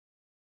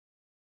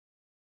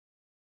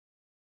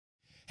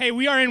Hey,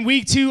 we are in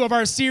week 2 of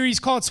our series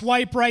called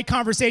Swipe Right,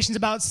 Conversations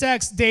about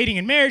Sex, Dating,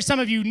 and Marriage. Some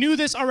of you knew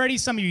this already,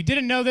 some of you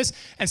didn't know this,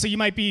 and so you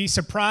might be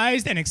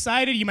surprised and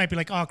excited. You might be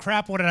like, oh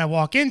crap, what did I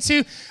walk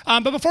into?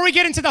 But before we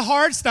get into the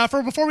hard stuff,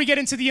 or before we get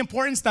into the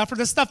important stuff, or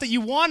the stuff that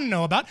you want to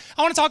know about,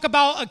 I want to talk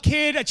about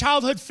a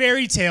childhood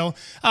fairy tale.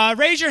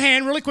 Raise your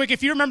hand really quick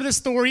if you remember the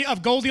story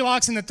of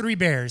Goldilocks and the Three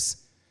Bears.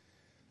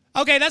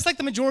 Okay, that's like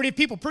the majority of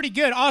people. Pretty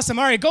good. Awesome.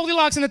 All right,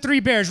 Goldilocks and the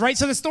Three Bears, right?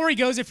 So the story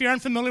goes, if you're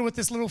unfamiliar with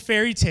this little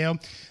fairy tale,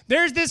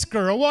 there's this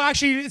girl. Well,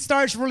 actually, it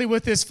starts really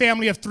with this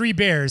family of 3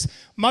 bears.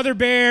 Mother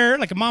bear,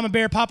 like a mama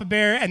bear, papa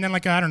bear, and then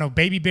like a, I don't know,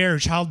 baby bear or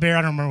child bear.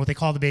 I don't remember what they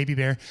call the baby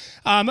bear.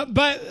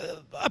 But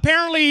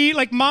apparently,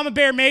 like mama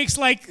bear makes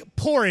like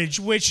porridge,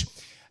 which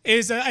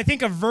is, I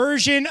think, a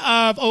version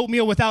of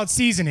oatmeal without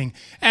seasoning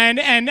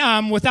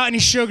and without any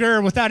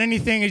sugar, without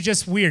anything. It's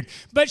just weird.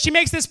 But she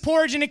makes this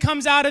porridge, and it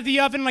comes out of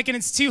the oven, like, and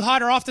it's too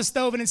hot, or off the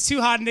stove, and it's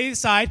too hot, and they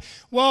decide,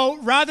 well,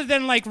 rather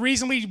than, like,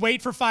 reasonably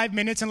wait for 5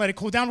 minutes and let it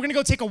cool down, we're going to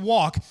go take a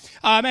walk.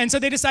 And so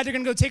they decide they're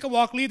going to go take a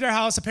walk, leave their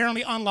house,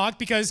 apparently unlocked,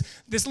 because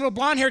this little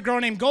blonde-haired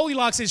girl named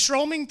Goldilocks is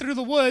strolling through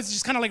the woods,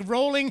 just kind of, like,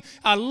 rolling,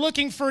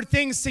 looking for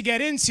things to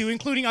get into,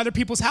 including other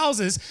people's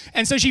houses.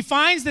 And so she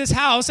finds this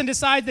house and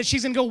decides that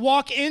she's going to go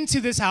walk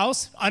into this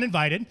house,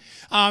 uninvited.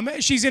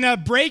 She's going to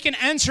break and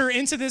enter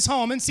into this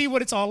home and see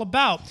what it's all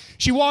about.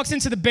 She walks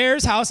into the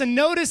bear's house and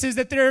notices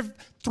that there are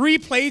 3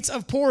 plates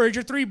of porridge,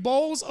 or 3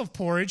 bowls of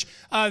porridge,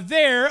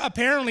 there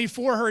apparently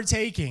for her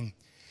taking.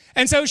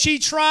 And so she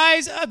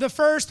tries the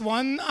first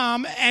one,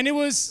 and it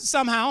was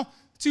somehow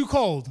too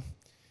cold.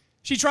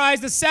 She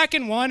tries the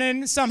second one,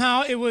 and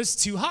somehow it was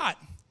too hot.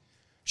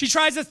 She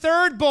tries the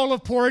third bowl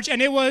of porridge,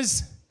 and it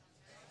was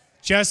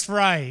just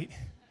right.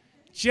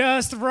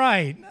 Just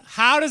right.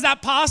 How is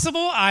that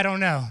possible? I don't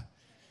know.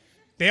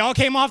 They all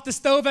came off the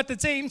stove at the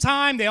same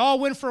time. They all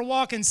went for a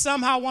walk, and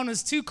somehow one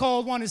was too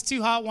cold, one is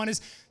too hot, one is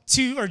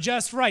too or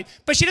just right.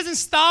 But she doesn't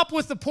stop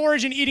with the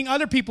porridge and eating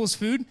other people's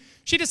food.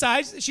 She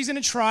decides she's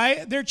going to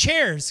try their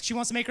chairs. She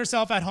wants to make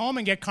herself at home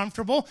and get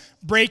comfortable,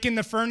 break in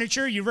the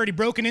furniture. You've already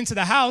broken into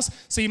the house,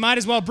 so you might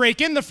as well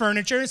break in the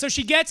furniture. And so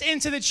she gets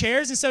into the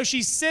chairs, and so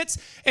she sits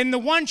in the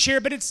one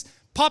chair, but it's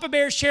Papa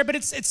Bear's chair, but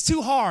it's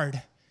too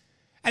hard.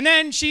 And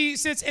then she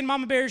sits in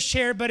Mama Bear's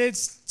chair, but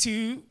it's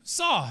too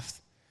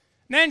soft.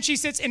 And then she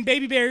sits in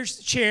Baby Bear's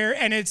chair,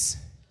 and it's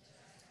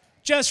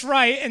just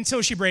right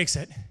until she breaks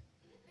it.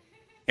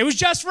 It was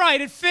just right.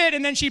 It fit,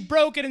 and then she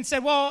broke it and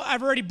said, well,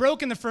 I've already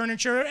broken the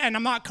furniture, and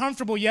I'm not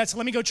comfortable yet, so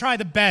let me go try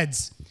the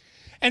beds.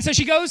 And so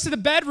she goes to the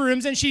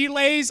bedrooms, and she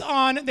lays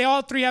on, they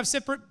all 3 have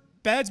separate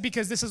beds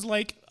because this is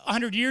like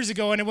 100 years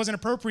ago, and it wasn't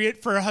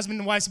appropriate for a husband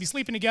and wife to be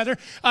sleeping together.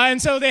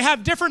 And so they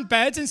have different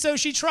beds, and so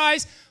she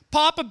tries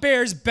Papa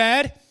Bear's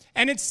bed,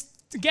 and it's,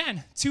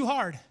 again, too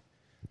hard.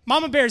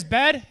 Mama Bear's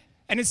bed,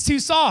 and it's too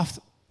soft.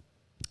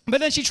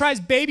 But then she tries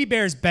Baby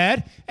Bear's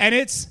bed, and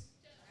it's,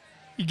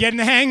 you're getting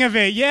the hang of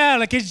it. Yeah,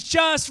 like it's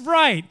just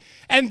right.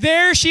 And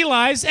there she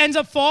lies, ends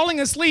up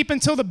falling asleep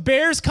until the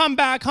bears come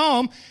back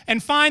home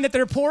and find that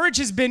their porridge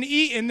has been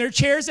eaten, their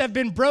chairs have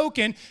been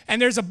broken,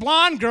 and there's a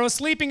blonde girl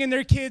sleeping in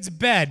their kid's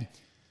bed.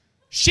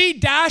 She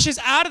dashes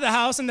out of the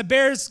house, and the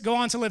bears go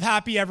on to live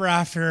happy ever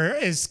after,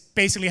 is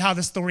basically how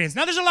the story ends.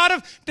 Now, there's a lot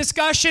of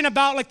discussion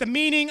about like the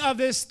meaning of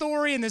this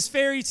story and this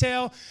fairy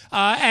tale,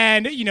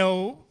 and, you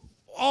know,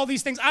 all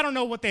these things. I don't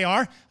know what they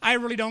are. I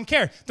really don't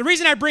care. The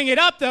reason I bring it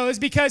up, though, is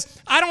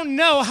because I don't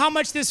know how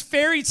much this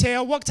fairy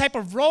tale, what type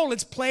of role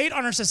it's played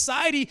on our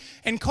society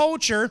and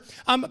culture,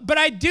 but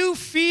I do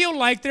feel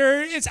like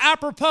it's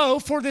apropos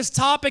for this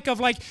topic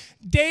of like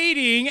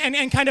dating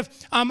and kind of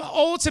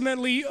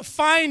ultimately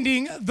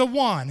finding the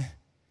one.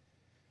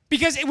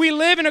 Because we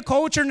live in a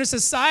culture and a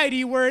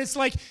society where it's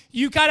like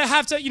you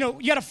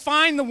gotta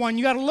find the one,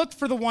 you gotta look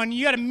for the one,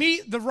 you gotta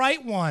meet the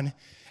right one.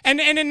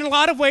 And in a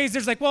lot of ways,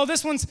 there's like, well,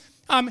 this one's,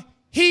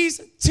 he's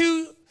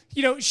too,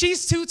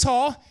 she's too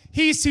tall,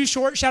 he's too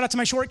short, shout out to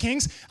my short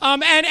kings,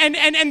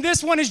 and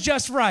this one is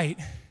just right.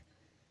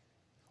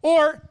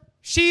 Or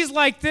she's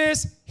like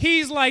this,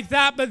 he's like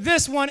that, but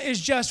this one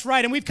is just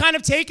right. And we've kind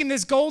of taken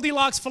this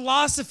Goldilocks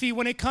philosophy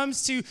when it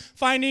comes to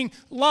finding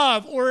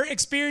love or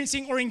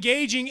experiencing or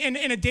engaging in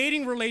a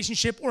dating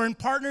relationship or in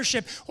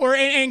partnership or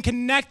in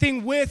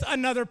connecting with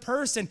another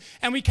person.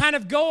 And we kind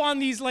of go on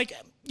these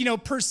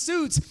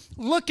pursuits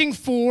looking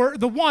for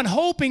the one,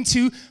 hoping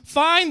to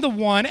find the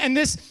one. And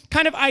this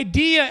kind of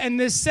idea and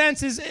this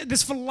sense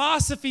this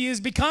philosophy has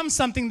become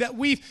something that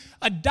we've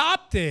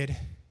adopted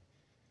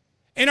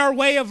in our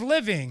way of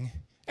living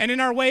and in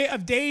our way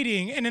of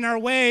dating and in our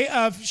way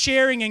of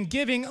sharing and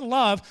giving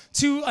love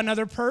to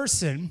another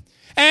person.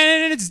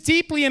 And it's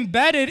deeply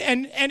embedded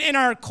and in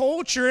our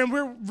culture, and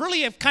we're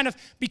really have kind of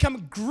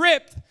become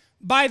gripped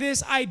by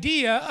this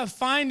idea of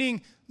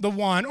finding the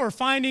one or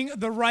finding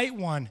the right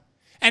one.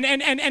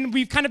 And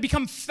we've kind of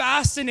become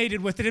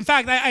fascinated with it. In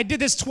fact, I did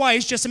this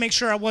twice just to make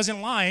sure I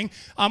wasn't lying,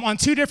 on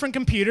 2 different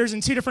computers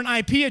and 2 different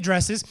IP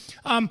addresses.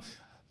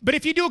 But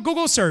if you do a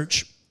Google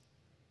search,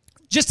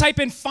 just type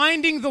in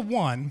finding the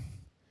one,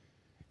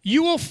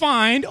 you will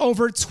find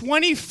over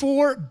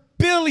 24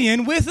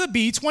 billion, with a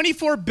B,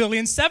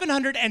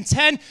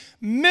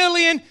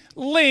 24,710,000,000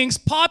 links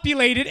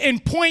populated in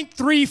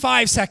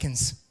 0.35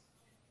 seconds.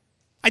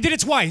 I did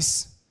it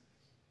twice.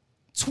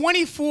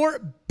 24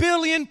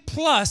 billion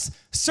plus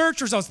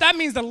search results. That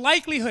means the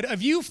likelihood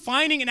of you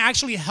finding an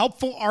actually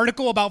helpful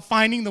article about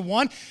finding the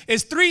one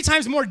is 3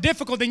 times more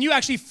difficult than you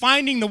actually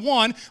finding the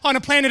one on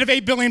a planet of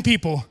 8 billion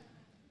people.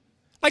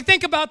 Like,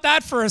 think about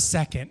that for a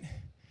second.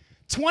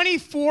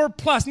 24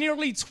 plus,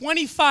 nearly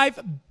 25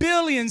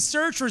 billion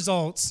search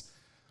results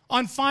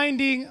on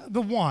finding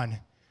the one.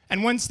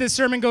 And once this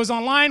sermon goes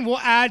online, we'll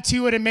add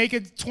to it and make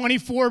it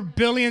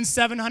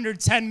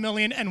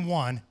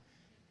 24,710,000,001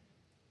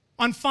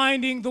 on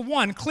finding the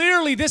one.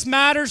 Clearly, this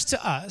matters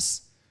to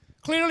us.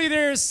 Clearly,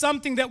 there is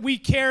something that we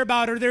care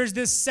about, or there's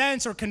this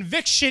sense or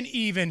conviction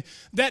even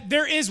that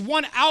there is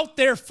one out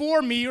there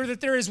for me, or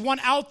that there is one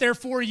out there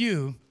for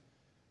you.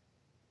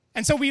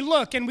 And so we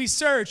look and we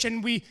search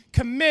and we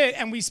commit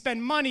and we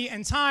spend money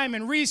and time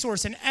and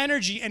resource and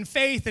energy and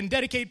faith and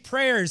dedicate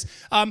prayers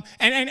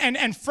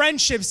and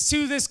friendships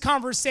to this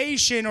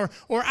conversation, or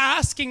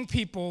asking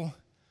people,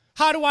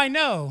 how do I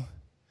know?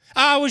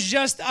 I was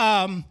just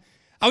in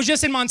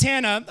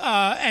Montana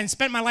and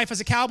spent my life as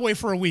a cowboy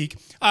for a week.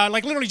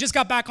 Like, literally just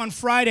got back on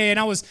Friday,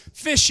 and I was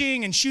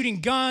fishing and shooting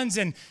guns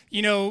and,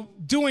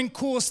 doing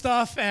cool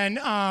stuff. And,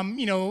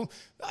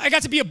 I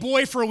got to be a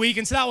boy for a week,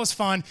 and so that was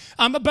fun.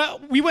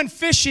 But we went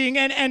fishing,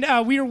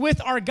 and we were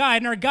with our guide.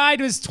 And our guide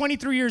was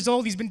 23 years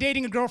old. He's been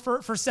dating a girl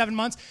for 7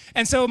 months.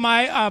 And so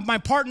my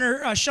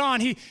partner, Sean,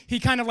 he's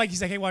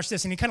like, hey, watch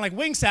this. And he kind of like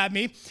winks at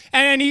me.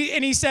 And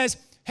he says,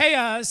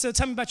 hey, so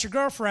tell me about your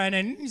girlfriend.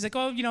 And he's like,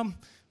 oh,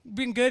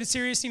 been good,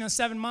 serious,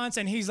 7 months.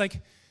 And he's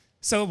like,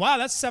 so, wow,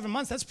 that's 7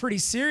 months. That's pretty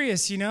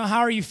serious, How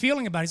are you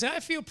feeling about it? He's like,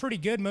 I feel pretty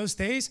good most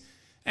days.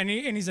 And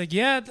he's like,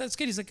 yeah, that's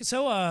good. He's like,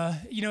 so,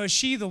 is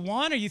she the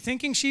one? Are you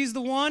thinking she's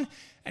the one?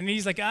 And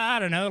he's like, I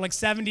don't know, like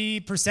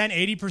 70%,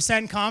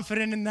 80%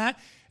 confident in that.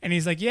 And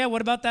he's like, yeah, what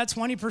about that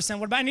 20%?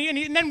 What about,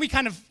 and then we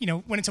kind of,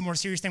 went into a more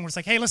serious thing where it's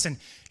like, hey, listen,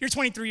 you're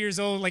 23 years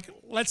old. Like,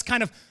 let's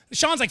kind of,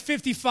 Sean's like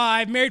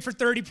 55, married for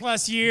 30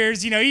 plus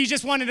years. He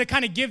just wanted to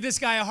kind of give this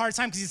guy a hard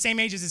time because he's the same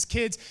age as his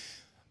kids.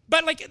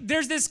 But like,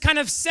 there's this kind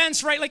of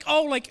sense, right? Like,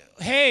 oh, like,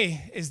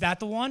 hey, is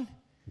that the one?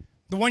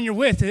 The one you're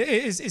with,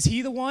 is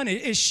he the one?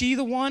 Is she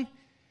the one?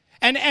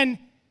 And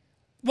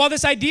while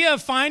this idea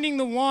of finding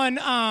the one,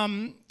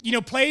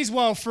 plays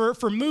well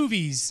for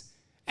movies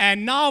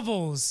and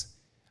novels,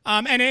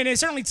 and it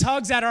certainly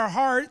tugs at our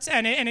hearts,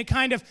 and it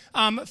kind of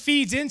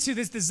feeds into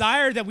this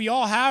desire that we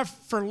all have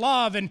for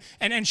love and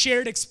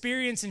shared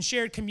experience and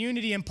shared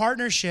community and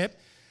partnership.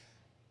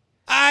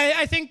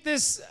 I think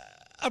this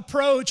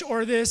approach,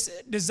 or this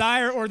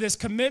desire, or this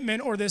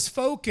commitment, or this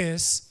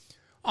focus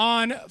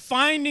on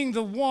finding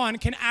the one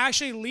can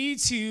actually lead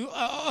to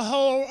a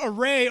whole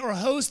array or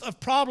host of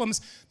problems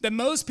that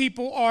most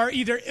people are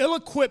either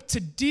ill-equipped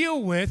to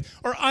deal with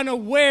or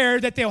unaware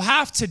that they'll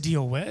have to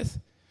deal with.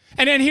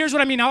 And then here's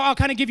what I mean. I'll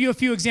kind of give you a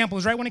few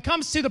examples, right? When it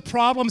comes to the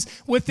problems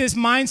with this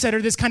mindset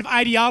or this kind of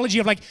ideology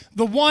of like,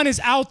 the one is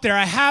out there,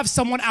 I have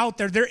someone out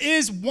there. There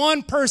is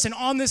one person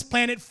on this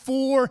planet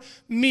for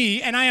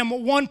me, and I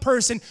am one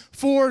person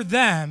for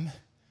them.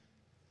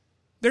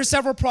 There's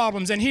several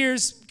problems, and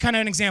here's kind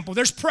of an example.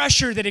 There's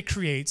pressure that it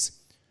creates,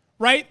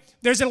 right?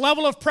 There's a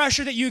level of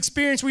pressure that you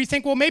experience where you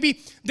think, well, maybe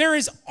there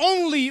is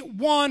only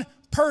one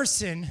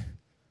person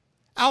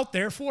out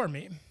there for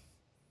me.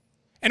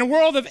 In a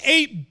world of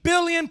 8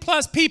 billion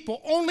plus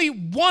people, only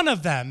one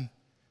of them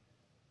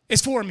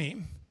is for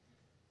me,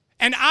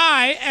 and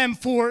I am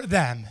for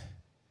them.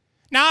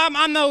 Now,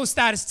 I'm no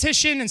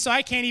statistician, and so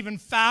I can't even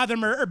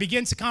fathom or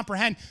begin to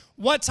comprehend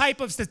what type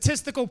of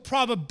statistical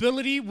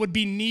probability would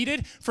be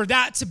needed for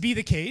that to be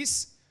the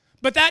case.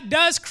 But that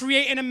does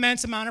create an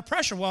immense amount of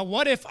pressure. Well,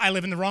 what if I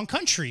live in the wrong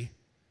country?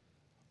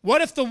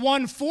 What if the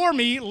one for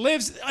me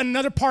lives in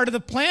another part of the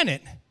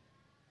planet?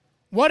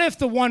 What if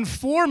the one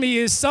for me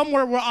is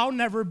somewhere where I'll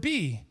never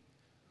be?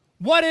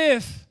 What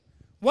if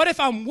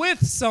I'm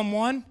with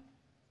someone,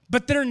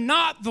 but they're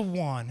not the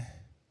one?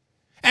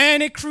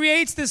 And it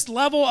creates this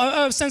level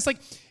of sense like,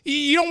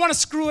 you don't want to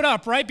screw it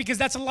up, right? Because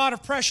that's a lot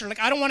of pressure. Like,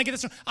 I don't want to get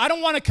this. I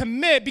don't want to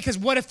commit because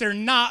what if they're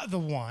not the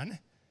one?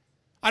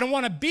 I don't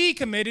want to be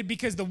committed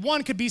because the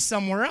one could be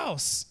somewhere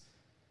else.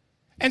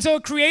 And so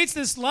it creates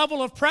this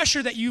level of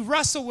pressure that you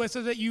wrestle with,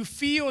 or that you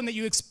feel and that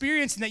you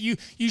experience, and that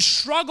you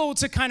struggle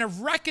to kind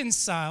of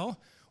reconcile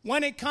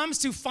when it comes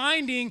to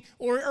finding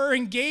or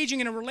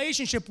engaging in a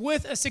relationship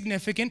with a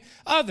significant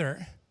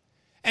other.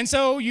 And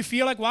so you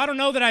feel like, well, I don't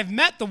know that I've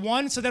met the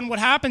one. So then what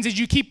happens is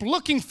you keep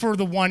looking for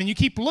the one, and you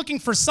keep looking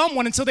for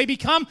someone until they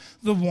become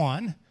the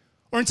one,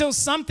 or until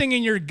something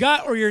in your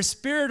gut or your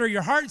spirit or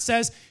your heart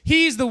says,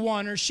 he's the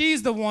one, or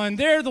she's the one,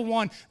 they're the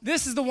one,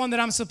 this is the one that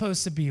I'm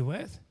supposed to be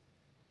with.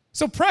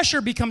 So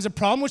pressure becomes a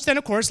problem, which then,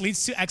 of course,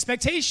 leads to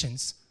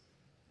expectations.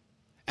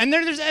 And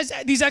there's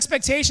these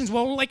expectations,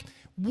 well, like,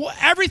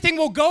 everything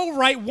will go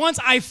right once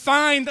I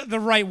find the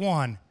right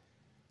one.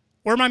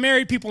 Where are my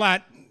married people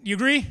at? You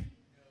agree?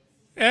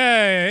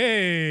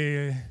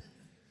 Hey.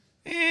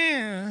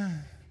 Yeah.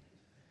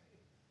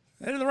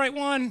 right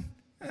one,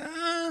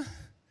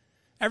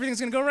 everything's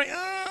going to go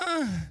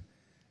right.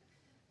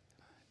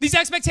 These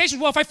expectations,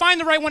 well, if I find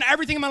the right one,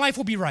 everything in my life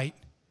will be right.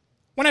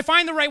 When I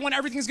find the right one,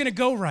 everything's going to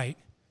go right.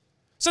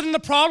 So then the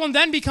problem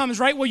then becomes,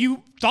 right, well,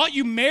 you thought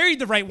you married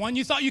the right one.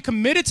 You thought you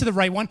committed to the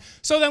right one.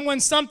 So then when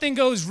something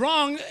goes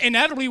wrong,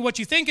 inevitably what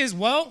you think is,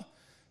 well,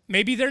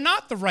 maybe they're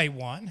not the right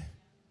one.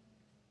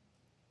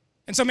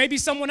 And so maybe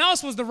someone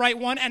else was the right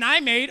one and I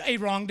made a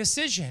wrong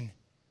decision.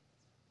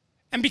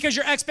 And because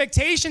your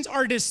expectations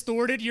are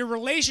distorted, your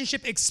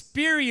relationship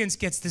experience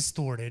gets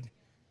distorted.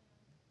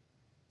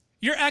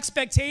 Your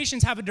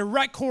expectations have a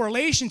direct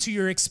correlation to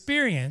your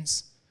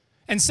experience.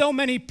 And so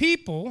many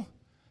people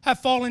have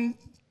fallen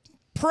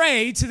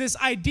prey to this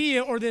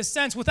idea or this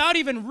sense without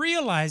even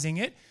realizing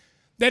it,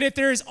 that if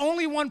there is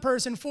only one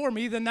person for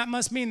me, then that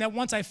must mean that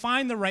once I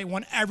find the right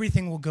one,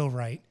 everything will go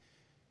right.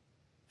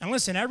 And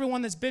listen,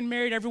 everyone that's been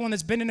married, everyone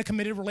that's been in a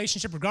committed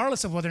relationship,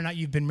 regardless of whether or not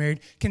you've been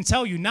married, can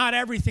tell you not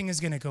everything is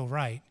going to go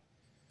right.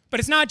 But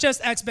it's not just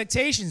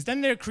expectations.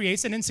 Then there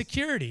creates an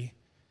insecurity.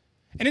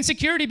 An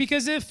insecurity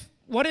because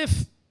what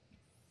if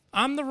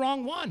I'm the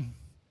wrong one?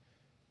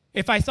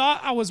 If I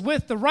thought I was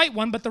with the right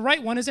one, but the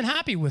right one isn't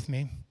happy with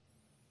me.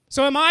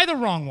 So am I the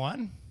wrong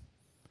one?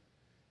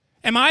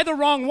 Am I the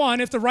wrong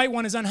one if the right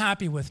one is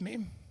unhappy with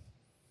me?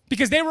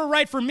 Because they were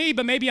right for me,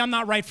 but maybe I'm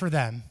not right for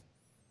them.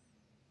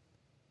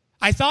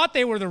 I thought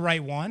they were the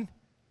right one,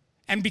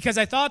 and because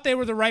I thought they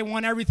were the right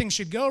one, everything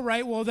should go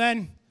right. Well,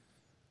 then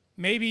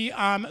maybe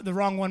I'm the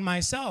wrong one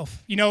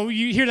myself. You know,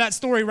 you hear that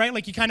story, right?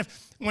 Like you kind of,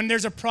 when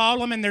there's a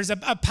problem and there's a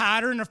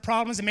pattern of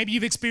problems, and maybe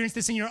you've experienced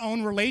this in your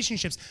own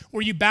relationships,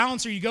 where you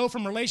bounce or you go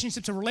from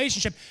relationship to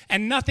relationship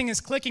and nothing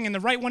is clicking and the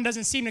right one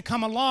doesn't seem to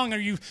come along, or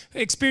you've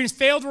experienced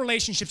failed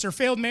relationships or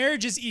failed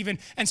marriages even,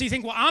 and so you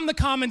think, well, I'm the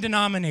common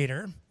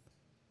denominator,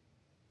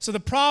 so the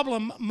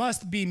problem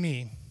must be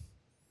me.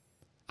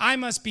 I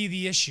must be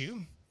the issue.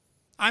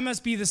 I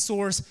must be the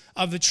source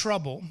of the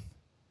trouble.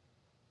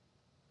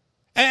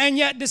 And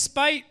yet,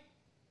 despite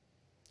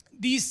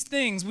these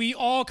things, we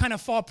all kind of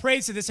fall prey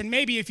to this. And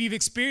maybe if you've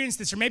experienced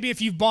this, or maybe if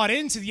you've bought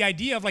into the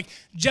idea of like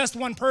just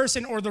one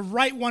person or the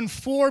right one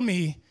for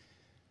me,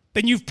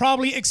 then you've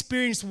probably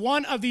experienced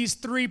one of these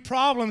three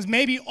problems,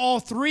 maybe all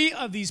three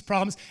of these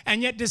problems.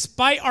 And yet,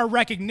 despite our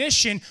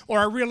recognition or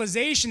our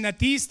realization that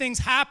these things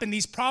happen,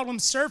 these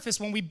problems surface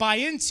when we buy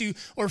into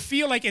or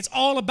feel like it's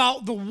all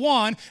about the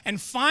one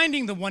and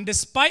finding the one,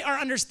 despite our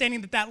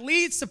understanding that that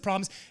leads to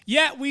problems,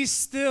 yet we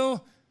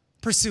still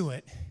pursue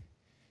it.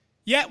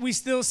 Yet we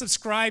still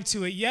subscribe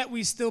to it. Yet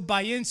we still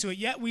buy into it.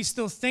 Yet we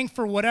still think,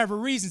 for whatever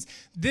reasons,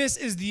 this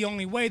is the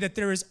only way, that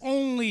there is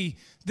only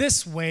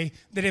this way,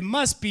 that it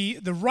must be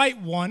the right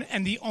one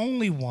and the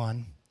only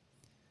one.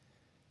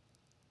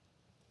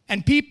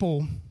 And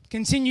people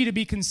continue to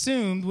be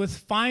consumed with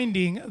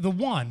finding the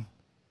one.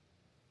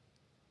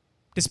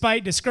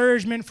 Despite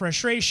discouragement,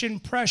 frustration,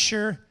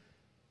 pressure,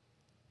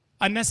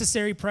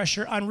 unnecessary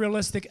pressure,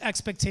 unrealistic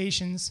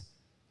expectations,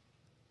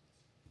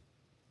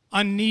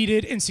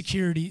 unneeded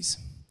insecurities.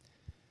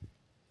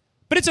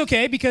 But it's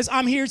okay, because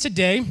I'm here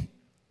today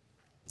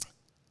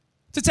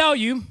to tell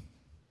you,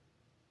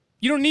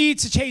 you don't need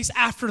to chase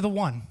after the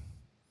one.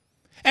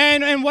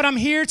 And what I'm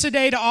here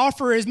today to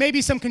offer is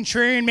maybe some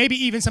contrarian, maybe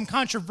even some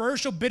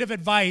controversial bit of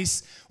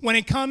advice when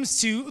it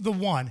comes to the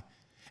one.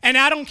 And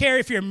I don't care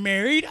if you're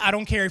married, I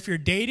don't care if you're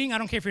dating, I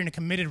don't care if you're in a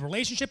committed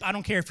relationship, I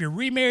don't care if you're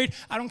remarried,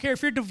 I don't care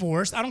if you're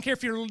divorced, I don't care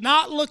if you're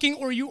not looking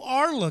or you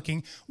are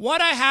looking.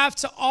 What I have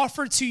to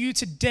offer to you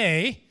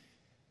today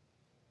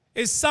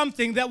is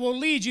something that will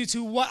lead you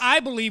to what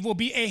I believe will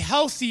be a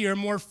healthier,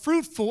 more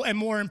fruitful, and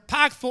more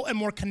impactful, and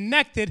more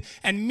connected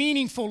and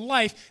meaningful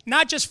life,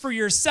 not just for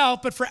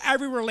yourself, but for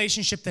every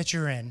relationship that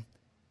you're in.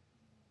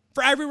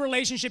 For every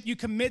relationship you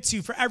commit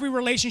to, for every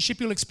relationship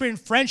you'll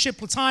experience, friendship,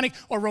 platonic,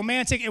 or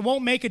romantic, it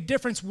won't make a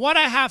difference. What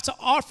I have to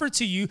offer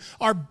to you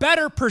are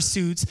better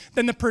pursuits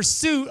than the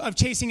pursuit of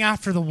chasing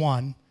after the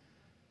one.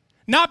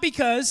 Not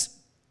because,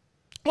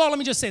 well, let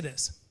me just say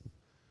this.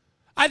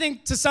 I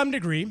think to some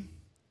degree,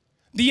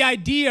 the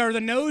idea or the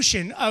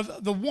notion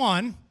of the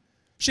one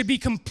should be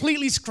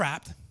completely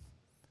scrapped,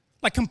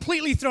 like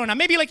completely thrown out.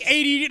 Maybe like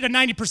 80 to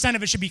 90%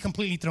 of it should be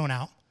completely thrown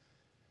out.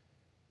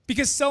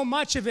 Because so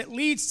much of it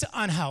leads to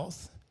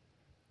unhealth.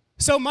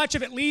 So much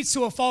of it leads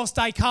to a false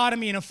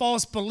dichotomy and a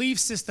false belief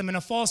system and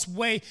a false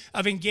way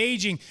of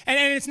engaging.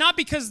 And it's not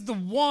because the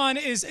one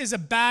is a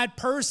bad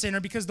person or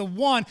because the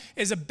one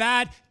is a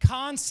bad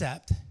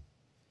concept.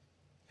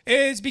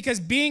 It's because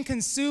being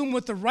consumed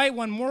with the right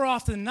one more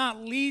often than not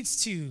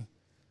leads to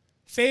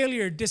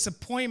failure,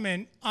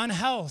 disappointment,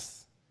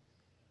 unhealth,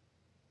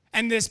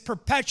 and this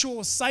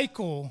perpetual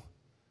cycle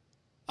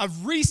of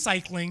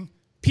recycling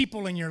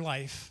people in your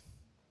life.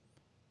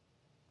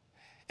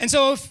 And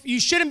so if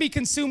you shouldn't be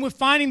consumed with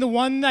finding the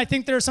one, I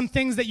think there are some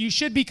things that you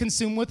should be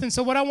consumed with. And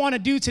so what I want to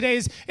do today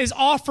is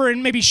offer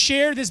and maybe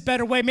share this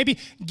better way, maybe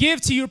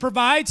give to you,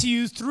 provide to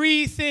you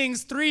three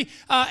things, three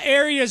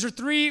areas or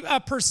three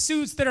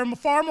pursuits that are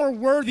far more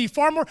worthy,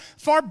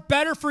 far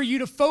better for you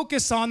to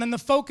focus on than the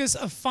focus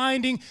of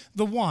finding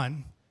the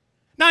one.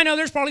 Now, I know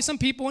there's probably some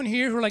people in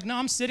here who are like, no,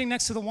 I'm sitting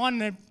next to the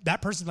one, and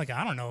that person's like,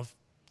 I don't know if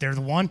they're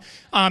the one.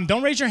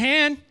 Don't raise your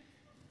hand.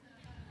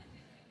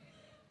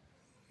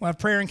 We'll have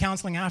prayer and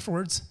counseling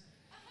afterwards.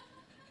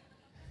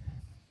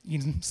 You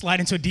can slide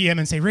into a DM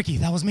and say, Ricky,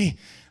 that was me.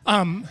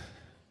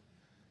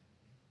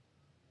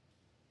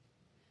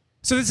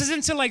 So this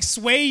isn't to like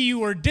sway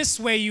you or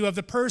dissuade you of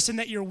the person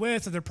that you're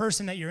with or the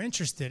person that you're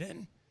interested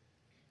in.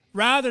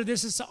 Rather,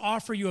 this is to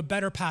offer you a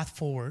better path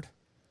forward.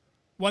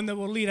 One that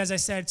will lead, as I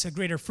said, to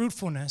greater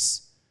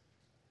fruitfulness,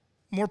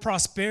 more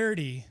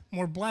prosperity,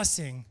 more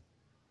blessing,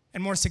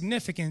 and more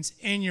significance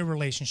in your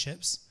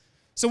relationships.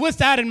 So with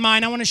that in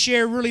mind, I want to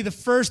share really the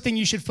first thing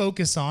you should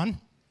focus on.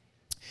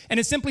 And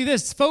it's simply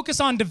this: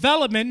 focus on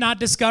development, not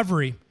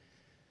discovery.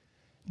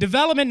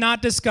 Development,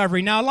 not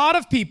discovery. Now, a lot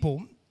of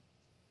people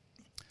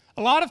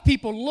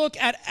look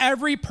at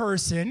every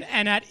person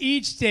and at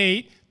each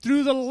date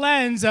through the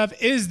lens of,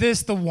 is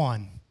this the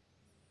one?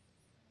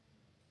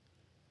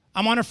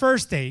 I'm on a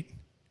first date.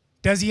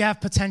 Does he have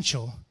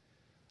potential?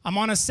 I'm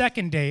on a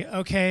second date.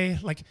 Okay,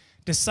 like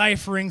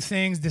deciphering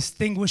things,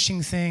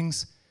 distinguishing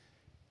things.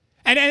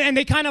 And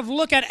they kind of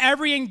look at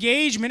every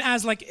engagement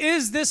as like,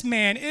 is this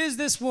man, is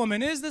this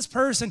woman, is this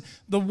person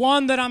the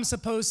one that I'm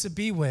supposed to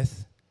be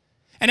with?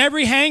 And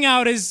every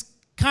hangout is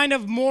kind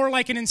of more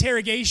like an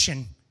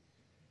interrogation,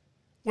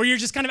 where you're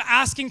just kind of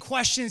asking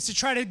questions to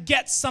try to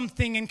get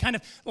something and kind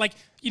of like,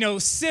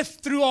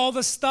 sift through all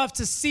the stuff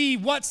to see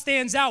what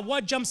stands out,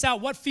 what jumps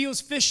out, what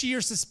feels fishy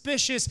or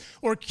suspicious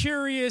or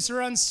curious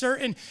or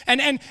uncertain.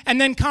 And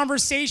then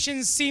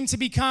conversations seem to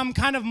become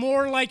kind of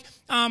more like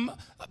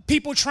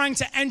people trying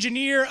to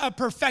engineer a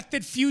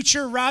perfected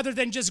future rather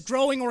than just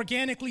growing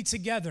organically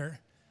together.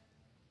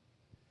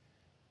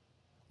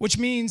 Which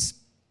means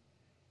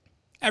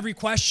every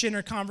question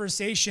or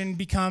conversation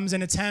becomes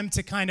an attempt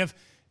to kind of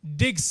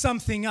dig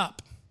something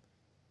up,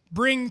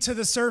 bring to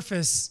the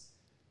surface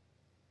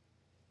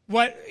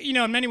what,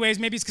 in many ways,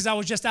 maybe it's because I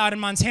was just out in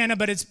Montana,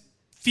 but it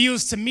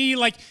feels to me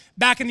like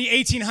back in the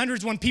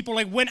 1800s when people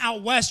like went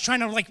out west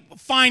trying to like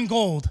find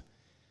gold.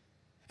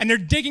 And they're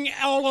digging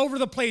all over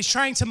the place,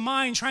 trying to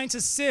mine, trying to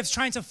sift,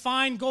 trying to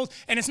find gold.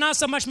 And it's not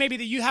so much maybe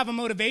that you have a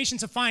motivation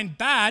to find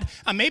bad.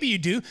 Maybe you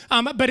do.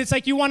 But it's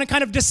like you want to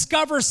kind of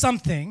discover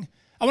something.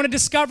 I want to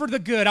discover the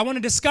good. I want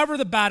to discover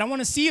the bad. I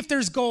want to see if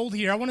there's gold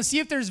here. I want to see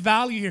if there's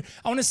value here.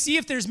 I want to see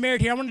if there's merit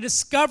here. I want to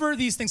discover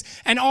these things.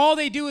 And all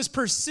they do is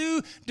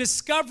pursue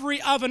discovery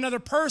of another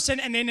person,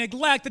 and they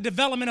neglect the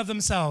development of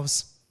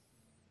themselves.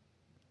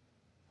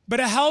 But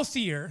a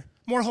healthier,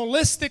 more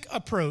holistic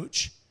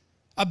approach,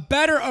 a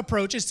better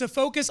approach, is to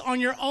focus on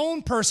your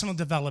own personal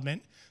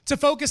development, to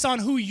focus on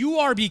who you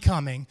are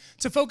becoming,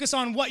 to focus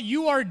on what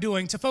you are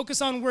doing, to focus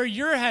on where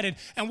you're headed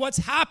and what's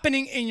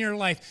happening in your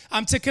life,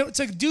 to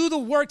do the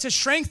work to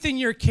strengthen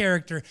your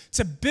character,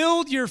 to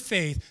build your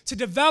faith, to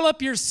develop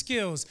your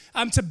skills,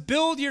 to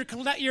build your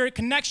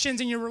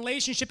connections and your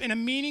relationship in a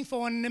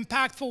meaningful and an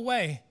impactful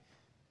way,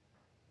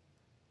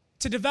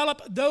 to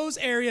develop those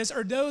areas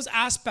or those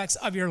aspects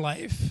of your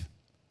life.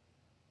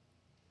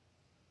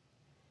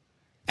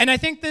 And I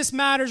think this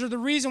matters, or the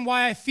reason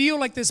why I feel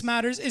like this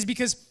matters, is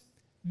because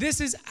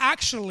this is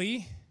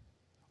actually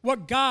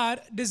what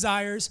God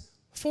desires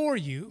for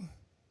you.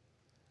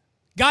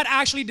 God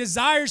actually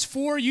desires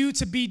for you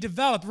to be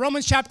developed.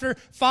 Romans chapter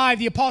 5,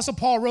 the Apostle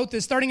Paul wrote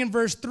this, starting in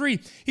verse 3.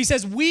 He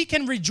says, we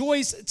can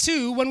rejoice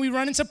too when we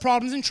run into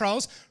problems and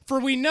trials, for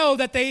we know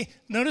that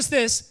notice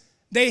this,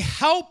 they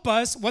help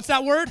us, what's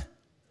that word?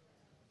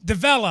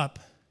 Develop.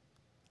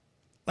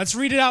 Let's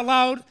read it out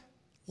loud,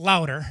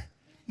 louder.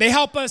 They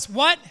help us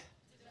what?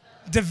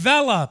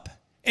 Develop.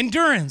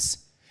 Endurance.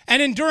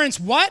 And endurance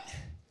what?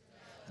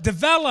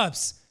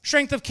 Develops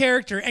strength of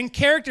character. And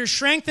character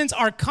strengthens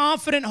our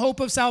confident hope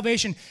of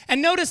salvation.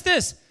 And notice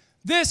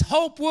this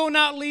hope will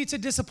not lead to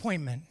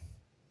disappointment.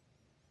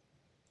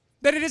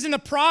 That it is in the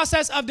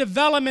process of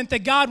development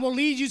that God will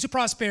lead you to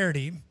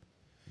prosperity.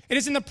 It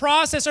is in the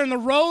process or in the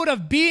road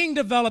of being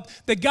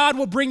developed that God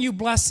will bring you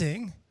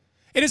blessing.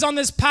 It is on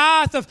this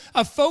path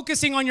of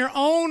focusing on your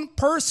own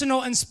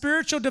personal and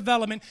spiritual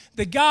development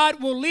that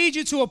God will lead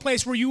you to a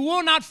place where you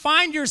will not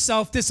find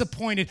yourself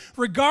disappointed,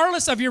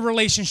 regardless of your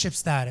relationship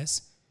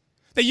status.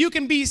 That you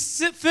can be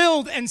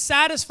filled and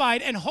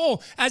satisfied and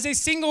whole as a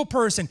single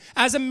person,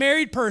 as a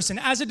married person,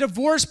 as a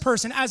divorced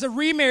person, as a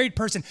remarried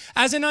person,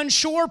 as an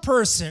unsure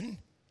person.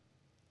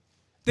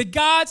 That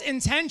God's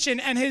intention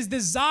and his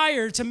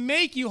desire to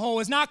make you whole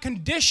is not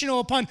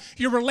conditional upon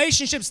your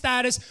relationship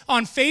status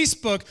on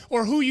Facebook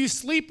or who you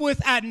sleep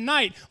with at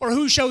night or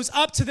who shows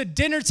up to the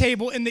dinner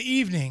table in the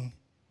evening.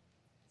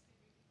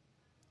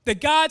 That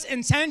God's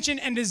intention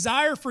and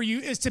desire for you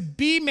is to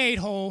be made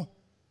whole,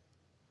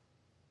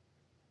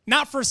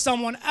 not for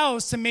someone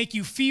else to make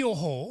you feel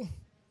whole.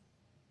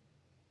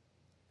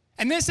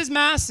 And this is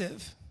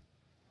massive.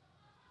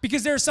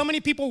 Because there are so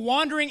many people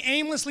wandering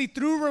aimlessly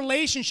through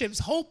relationships,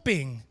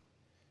 hoping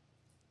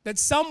that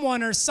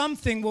someone or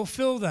something will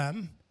fill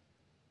them,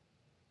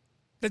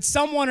 that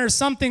someone or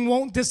something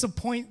won't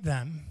disappoint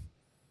them,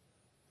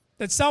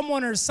 that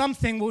someone or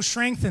something will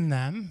strengthen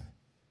them.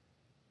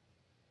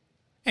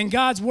 And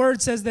God's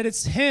word says that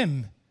it's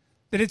him,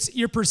 that it's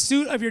your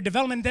pursuit of your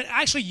development, that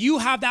actually you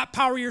have that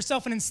power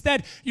yourself, and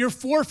instead you're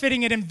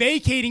forfeiting it and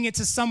vacating it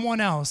to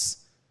someone else,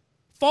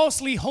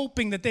 falsely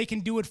hoping that they can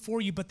do it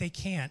for you, but they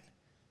can't.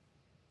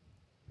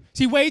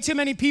 See, way too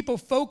many people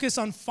focus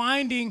on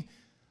finding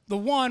the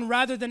one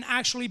rather than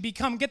actually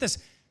become. Get this.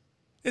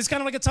 It's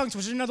kind of like a tongue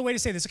twister. Another way to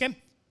say this, okay?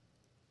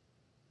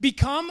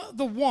 Become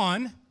the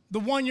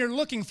one you're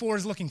looking for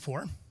is looking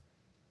for.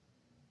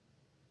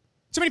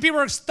 Too many people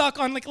are stuck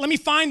on, like, let me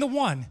find the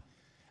one.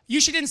 You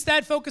should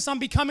instead focus on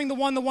becoming the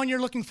one you're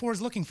looking for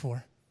is looking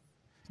for.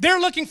 They're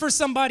looking for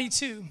somebody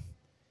too.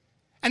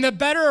 And the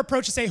better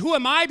approach is say, who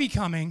am I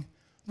becoming,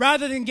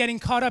 rather than getting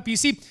caught up. You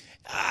see,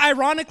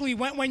 ironically,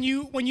 when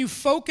you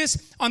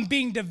focus on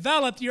being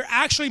developed, you're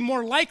actually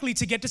more likely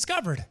to get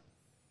discovered.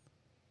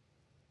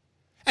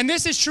 And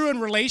this is true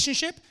in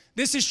relationship.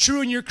 This is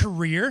true in your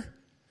career.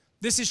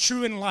 This is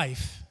true in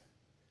life.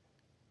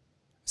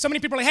 So many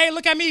people are like, hey,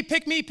 look at me,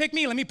 pick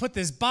me. Let me put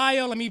this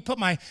bio. Let me put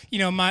my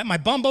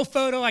Bumble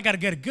photo. I got to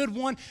get a good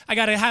one. I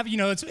got to have,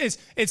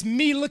 it's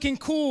me looking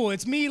cool.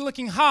 It's me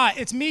looking hot.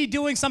 It's me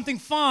doing something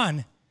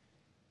fun.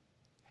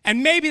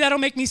 And maybe that'll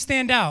make me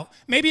stand out.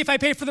 Maybe if I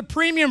pay for the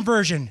premium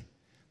version,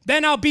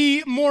 then I'll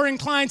be more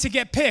inclined to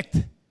get picked.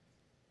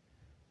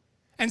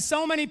 And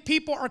so many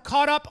people are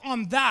caught up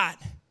on that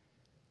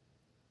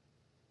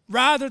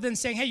rather than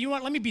saying, hey, you know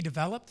what, let me be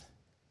developed.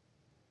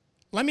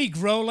 Let me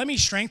grow, let me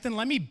strengthen,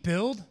 let me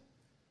build.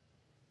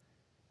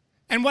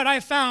 And what I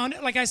found,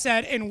 like I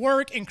said, in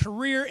work, in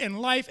career, in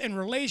life, in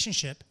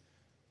relationship,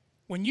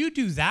 when you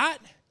do that,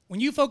 when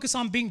you focus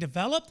on being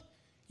developed,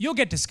 you'll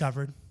get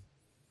discovered.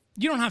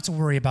 You don't have to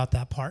worry about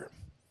that part.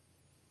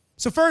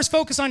 So first,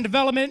 focus on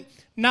development,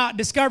 not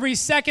discovery.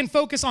 Second,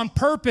 focus on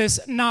purpose,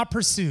 not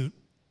pursuit.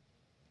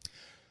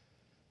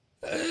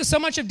 So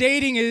much of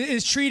dating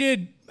is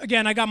treated,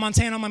 again, I got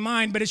Montana on my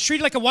mind, but it's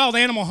treated like a wild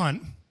animal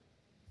hunt.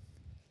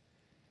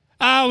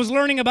 I was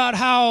learning about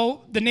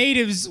how the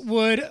natives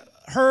would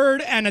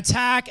herd and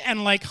attack and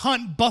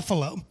hunt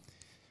buffalo.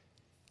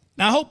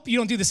 Now, I hope you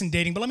don't do this in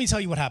dating, but let me tell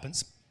you what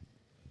happens.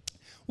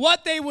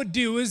 What they would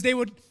do is they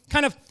would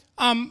kind of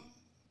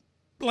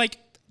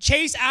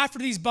chase after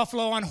these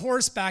buffalo on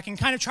horseback and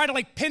kind of try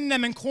to pin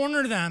them and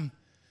corner them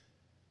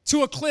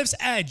to a cliff's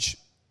edge.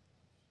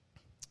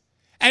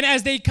 And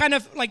as they kind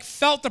of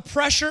felt the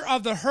pressure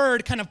of the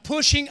herd kind of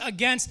pushing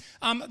against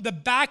the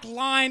back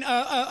line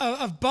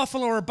of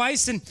buffalo or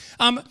bison,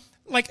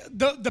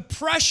 the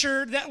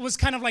pressure that was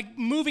kind of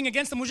moving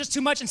against them was just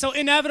too much. And so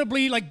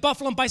inevitably,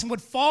 buffalo and bison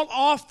would fall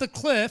off the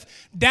cliff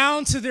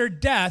down to their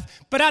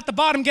death. But at the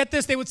bottom, get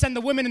this, they would send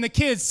the women and the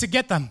kids to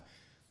get them.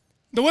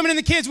 The women and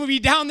the kids would be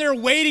down there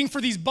waiting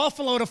for these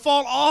buffalo to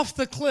fall off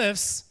the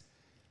cliffs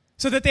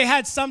so that they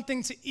had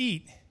something to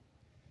eat.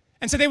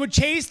 And so they would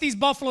chase these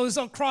buffaloes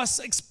across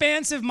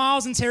expansive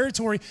miles in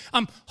territory,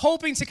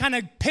 hoping to kind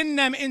of pin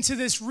them into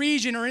this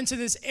region or into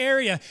this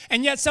area.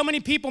 And yet so many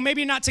people,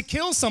 maybe not to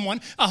kill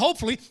someone,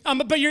 hopefully,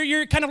 but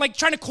you're kind of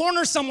trying to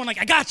corner someone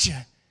I got you.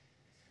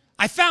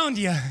 I found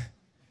you.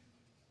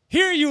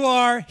 Here you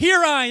are.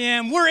 Here I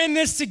am. We're in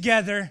this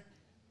together.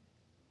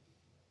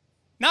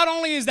 Not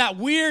only is that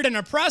weird and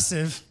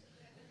oppressive,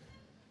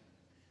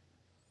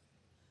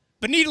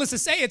 but needless to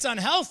say, it's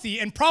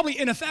unhealthy and probably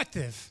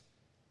ineffective.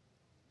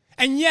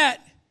 And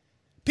yet,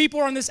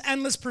 people are on this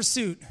endless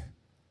pursuit,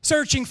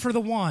 searching for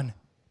the one.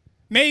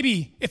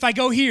 Maybe if I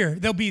go here,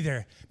 they'll be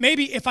there.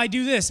 Maybe if I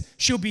do this,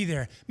 she'll be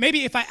there.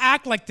 Maybe if I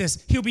act like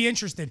this, he'll be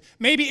interested.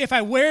 Maybe if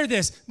I wear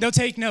this, they'll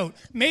take note.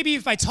 Maybe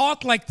if I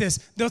talk like this,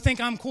 they'll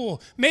think I'm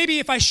cool. Maybe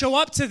if I show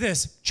up to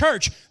this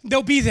church,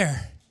 they'll be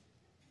there.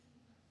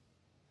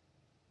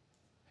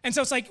 And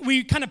so it's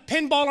we kind of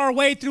pinball our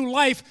way through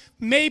life,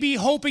 maybe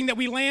hoping that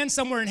we land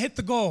somewhere and hit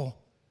the goal.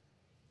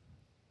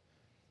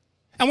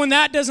 And when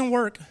that doesn't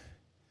work,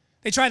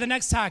 they try the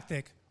next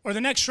tactic or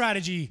the next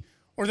strategy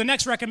or the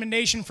next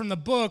recommendation from the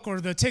book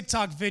or the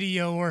TikTok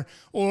video or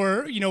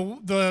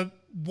the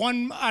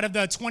one out of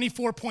the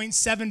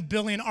 24.7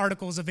 billion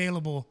articles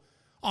available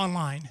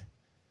online.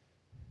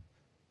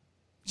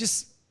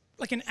 Just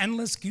like an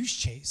endless goose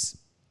chase.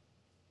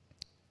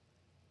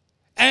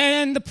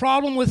 And the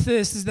problem with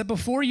this is that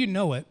before you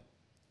know it,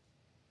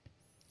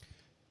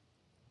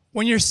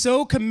 when you're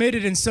so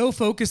committed and so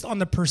focused on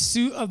the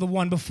pursuit of the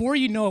one, before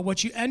you know it,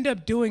 what you end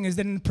up doing is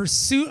that in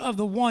pursuit of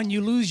the one,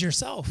 you lose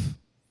yourself.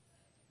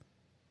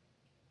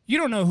 You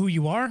don't know who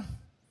you are.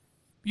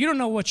 You don't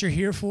know what you're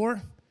here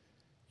for.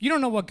 You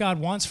don't know what God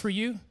wants for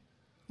you.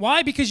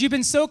 Why? Because you've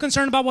been so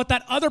concerned about what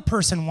that other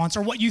person wants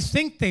or what you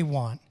think they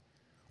want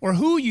or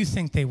who you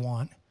think they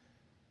want.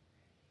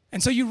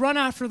 And so you run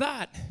after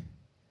that.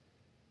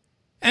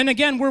 And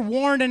again, we're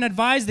warned and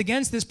advised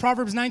against this.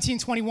 Proverbs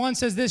 19:21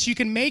 says this, you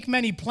can make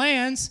many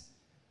plans,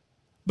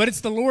 but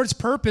it's the Lord's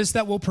purpose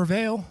that will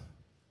prevail.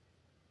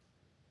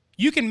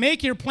 You can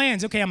make your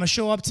plans. Okay, I'm going to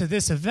show up to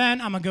this event.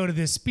 I'm going to go to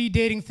this speed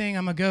dating thing.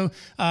 I'm going to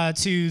go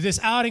to this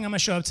outing. I'm going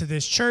to show up to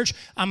this church.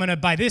 I'm going to,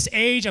 by this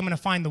age, I'm going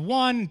to find the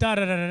one,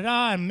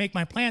 and make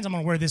my plans. I'm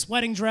going to wear this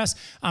wedding dress.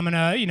 I'm going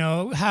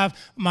to, have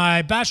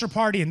my bachelor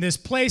party in this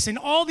place and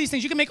all these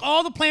things. You can make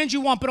all the plans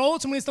you want, but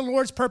ultimately it's the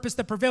Lord's purpose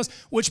that prevails,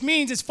 which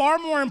means it's far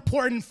more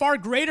important, far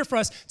greater for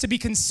us to be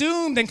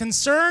consumed and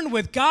concerned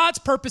with God's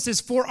purposes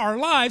for our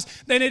lives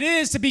than it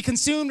is to be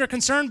consumed or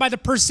concerned by the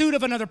pursuit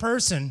of another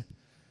person.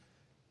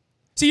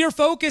 So your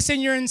focus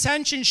and your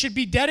intention should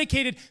be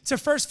dedicated to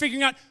first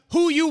figuring out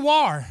who you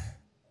are,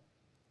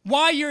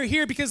 why you're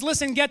here. Because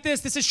listen, get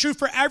this is true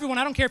for everyone.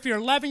 I don't care if you're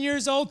 11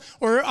 years old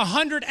or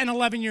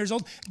 111 years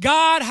old.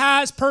 God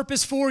has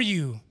purpose for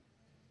you.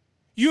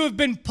 You have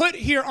been put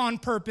here on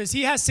purpose.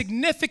 He has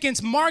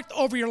significance marked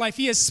over your life.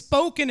 He has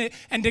spoken it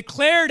and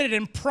declared it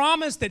and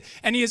promised it,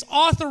 and he has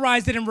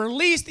authorized it and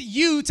released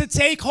you to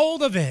take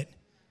hold of it.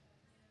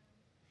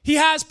 He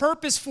has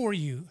purpose for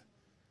you.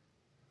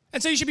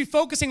 And so you should be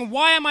focusing,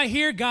 why am I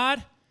here,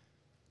 God?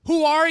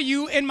 Who are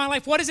you in my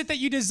life? What is it that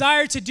you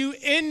desire to do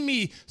in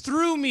me,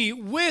 through me,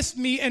 with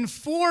me, and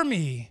for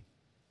me?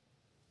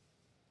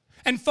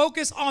 And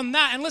focus on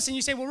that. And listen,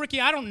 you say, well, Ricky,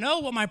 I don't know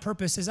what my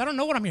purpose is. I don't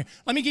know what I'm here.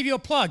 Let me give you a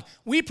plug.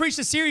 We preached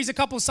a series a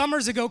couple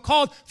summers ago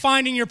called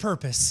Finding Your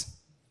Purpose.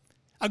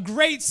 A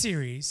great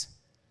series,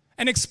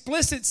 an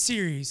explicit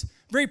series,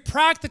 very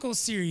practical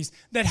series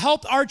that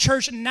helped our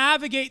church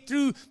navigate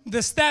through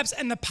the steps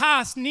and the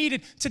paths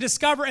needed to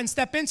discover and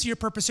step into your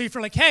purpose. So if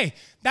you're like, hey,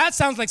 that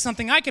sounds like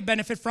something I could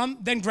benefit from,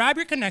 then grab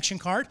your connection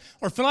card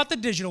or fill out the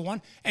digital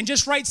one and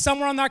just write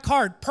somewhere on that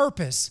card,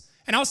 purpose.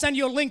 And I'll send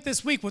you a link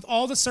this week with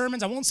all the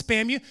sermons. I won't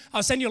spam you.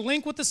 I'll send you a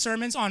link with the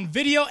sermons on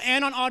video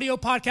and on audio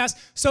podcast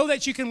so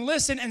that you can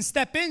listen and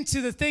step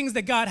into the things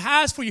that God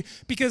has for you.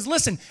 Because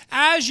listen,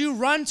 as you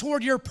run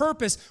toward your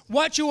purpose,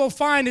 what you will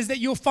find is that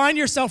you'll find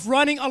yourself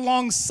running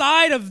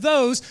alongside of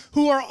those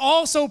who are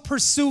also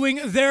pursuing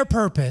their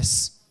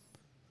purpose.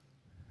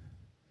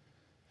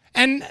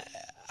 And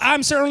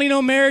I'm certainly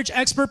no marriage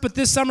expert, but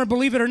this summer,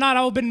 believe it or not,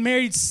 I've been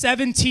married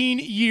 17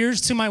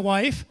 years to my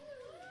wife.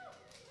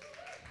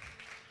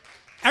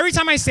 Every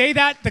time I say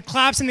that, the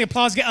claps and the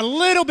applause get a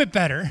little bit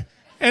better.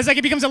 It's like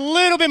it becomes a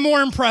little bit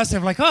more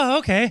impressive. Like, oh,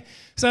 okay.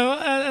 So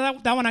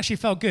that one actually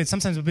felt good.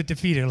 Sometimes a bit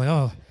defeated. Like,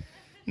 oh,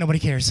 nobody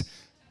cares.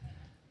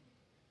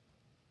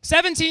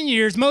 17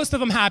 years, most of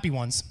them happy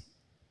ones.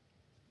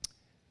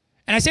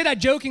 And I say that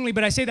jokingly,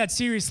 but I say that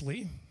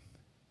seriously.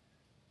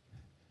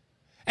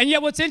 And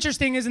yet what's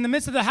interesting is in the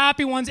midst of the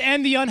happy ones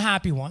and the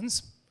unhappy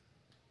ones,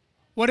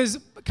 what has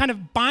kind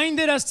of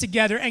binded us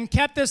together and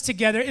kept us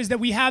together is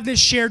that we have this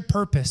shared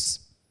purpose.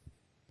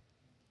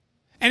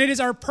 And it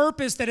is our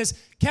purpose that has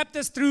kept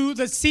us through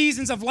the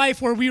seasons of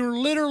life where we were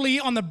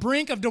literally on the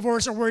brink of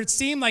divorce, or where it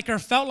seemed like or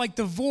felt like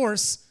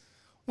divorce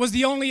was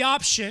the only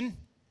option,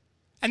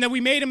 and that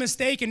we made a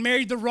mistake and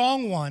married the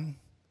wrong one.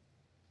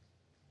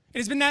 It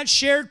has been that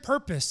shared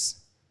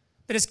purpose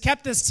that has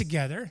kept us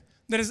together,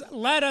 that has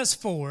led us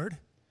forward,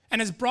 and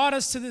has brought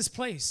us to this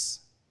place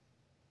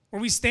where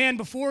we stand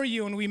before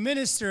you and we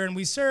minister and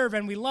we serve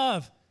and we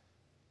love,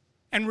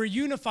 and we're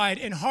unified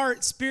in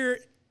heart,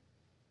 spirit,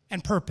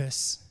 and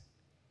purpose.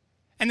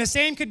 And the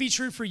same could be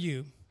true for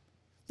you.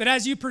 That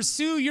as you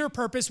pursue your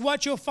purpose,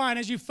 what you'll find,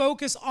 as you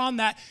focus on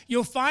that,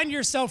 you'll find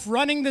yourself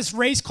running this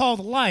race called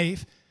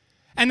life,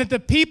 and that the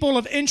people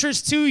of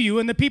interest to you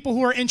and the people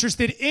who are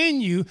interested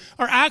in you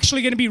are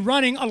actually going to be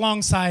running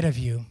alongside of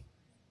you.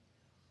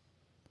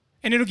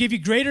 And it'll give you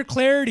greater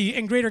clarity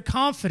and greater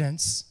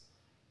confidence.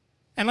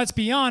 And let's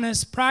be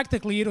honest,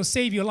 practically, it'll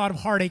save you a lot of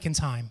heartache and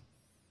time.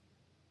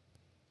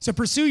 So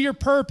pursue your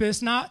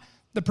purpose, not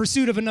the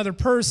pursuit of another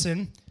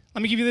person.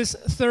 Let me give you this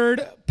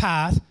third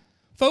path.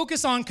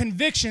 Focus on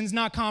convictions,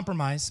 not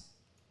compromise.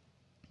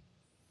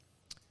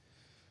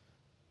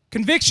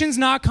 Convictions,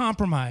 not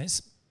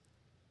compromise.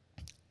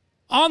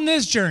 On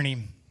this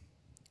journey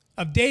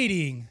of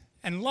dating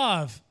and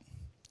love,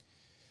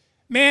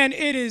 man,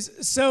 it is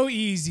so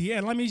easy,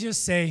 and let me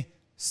just say,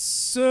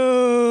 so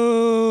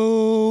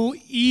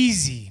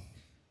easy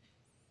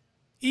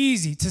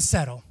to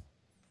settle.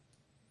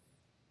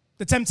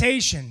 The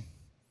temptation,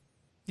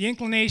 the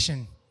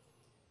inclination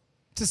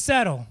to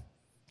settle,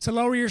 to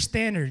lower your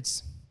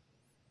standards,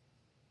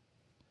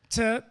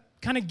 to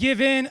kind of give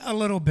in a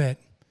little bit,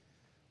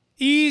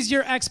 ease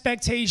your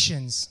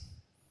expectations,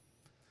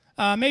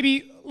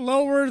 maybe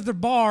lower the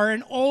bar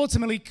and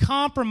ultimately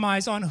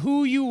compromise on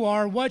who you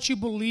are, what you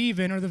believe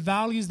in, or the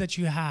values that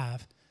you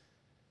have.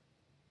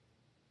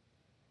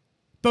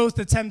 Both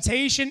the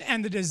temptation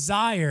and the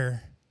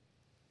desire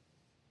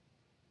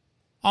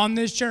on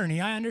this journey,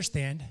 I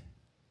understand,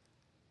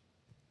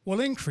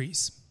 will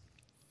increase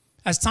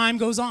as time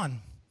goes on,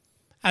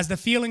 as the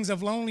feelings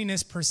of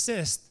loneliness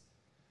persist,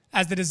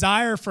 as the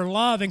desire for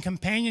love and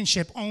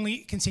companionship only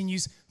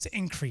continues to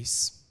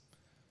increase.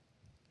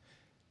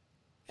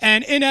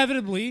 And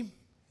inevitably,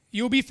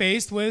 you'll be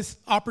faced with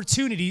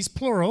opportunities,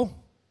 plural,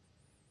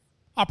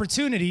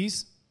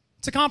 opportunities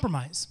to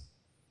compromise,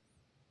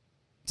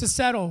 to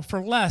settle for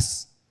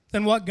less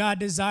than what God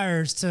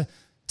desires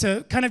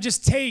to kind of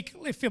just take,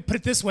 if you put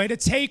it this way, to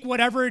take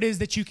whatever it is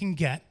that you can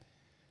get.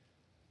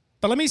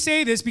 But let me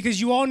say this because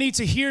you all need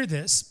to hear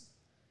this.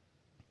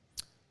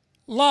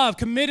 Love,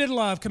 committed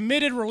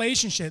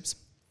relationships.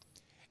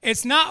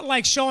 It's not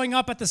like showing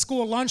up at the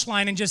school lunch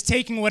line and just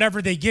taking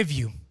whatever they give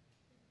you.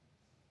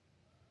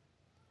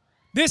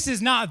 This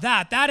is not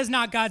that. That is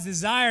not God's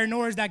desire,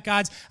 nor is that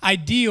God's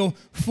ideal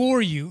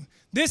for you.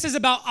 This is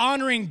about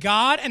honoring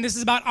God, and this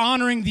is about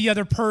honoring the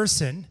other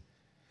person.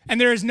 And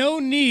there is no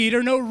need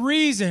or no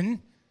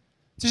reason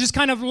to just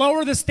kind of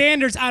lower the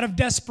standards out of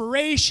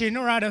desperation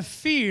or out of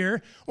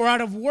fear or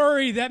out of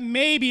worry that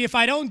maybe if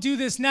I don't do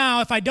this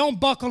now, if I don't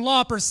buckle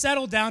up or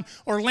settle down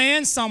or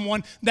land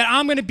someone, that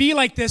I'm going to be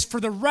like this for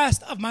the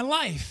rest of my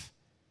life.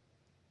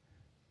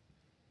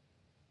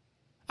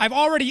 I've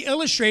already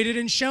illustrated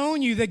and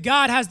shown you that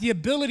God has the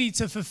ability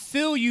to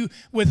fulfill you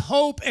with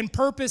hope and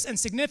purpose and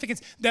significance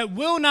that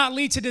will not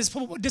lead to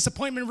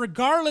disappointment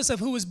regardless of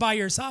who is by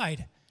your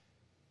side.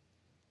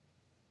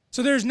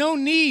 So there's no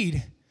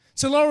need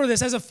to lower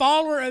this. As a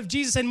follower of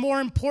Jesus, and more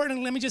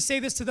importantly, let me just say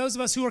this to those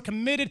of us who are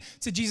committed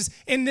to Jesus,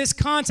 in this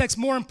context,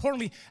 more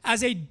importantly,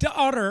 as a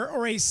daughter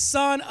or a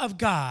son of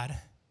God,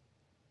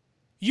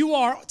 you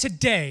are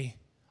today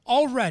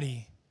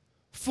already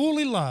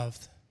fully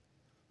loved,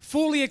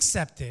 fully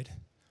accepted,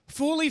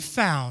 fully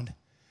found,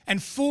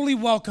 and fully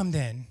welcomed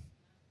in.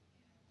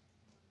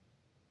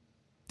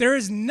 There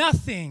is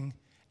nothing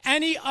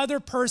any other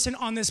person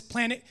on this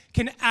planet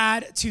can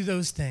add to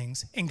those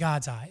things in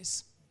God's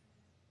eyes.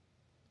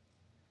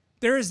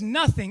 There is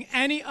nothing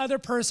any other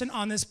person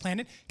on this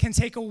planet can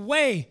take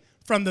away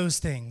from those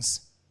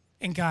things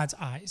in God's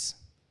eyes.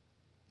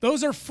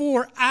 Those are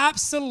 4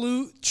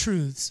 absolute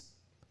truths.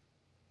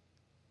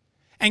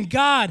 And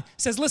God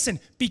says, listen,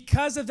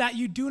 because of that,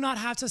 you do not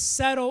have to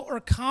settle or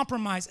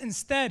compromise.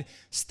 Instead,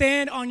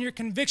 stand on your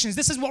convictions.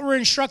 This is what we're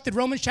instructed.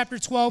 Romans chapter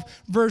 12,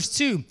 verse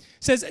 2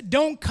 says,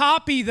 don't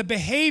copy the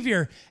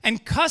behavior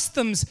and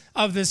customs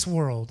of this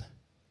world.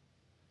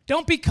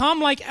 Don't become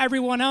like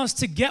everyone else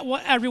to get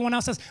what everyone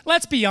else has.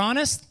 Let's be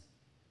honest.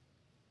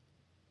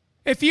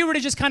 If you were to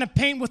just kind of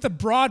paint with a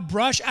broad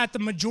brush at the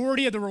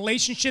majority of the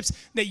relationships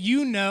that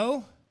you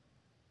know,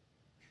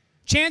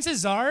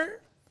 chances are,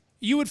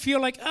 you would feel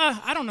like,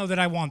 I don't know that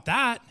I want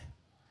that.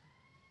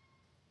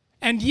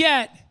 And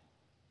yet,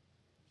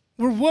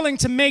 we're willing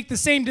to make the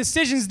same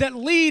decisions that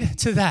lead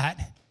to that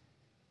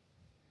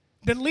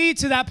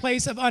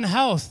place of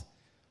unhealth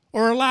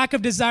or a lack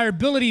of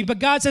desirability. But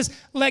God says,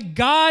 let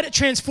God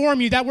transform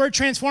you. That word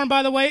transform,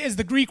 by the way, is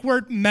the Greek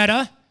word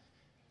meta.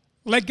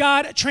 Let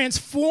God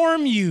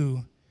transform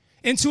you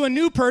into a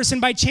new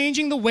person by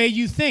changing the way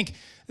you think.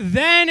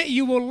 Then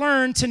you will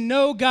learn to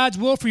know God's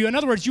will for you. In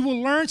other words, you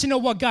will learn to know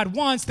what God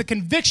wants. The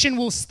conviction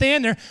will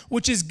stand there,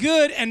 which is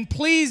good and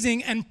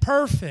pleasing and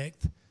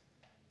perfect.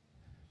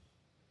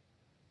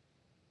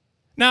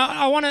 Now,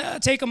 I want to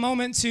take a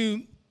moment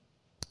to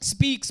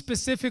speak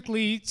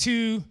specifically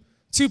to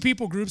 2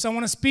 people groups. I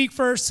want to speak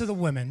first to the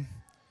women.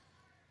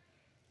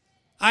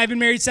 I've been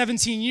married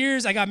 17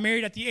 years. I got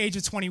married at the age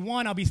of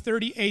 21. I'll be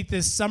 38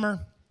 this summer.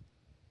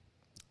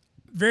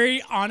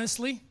 Very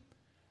honestly,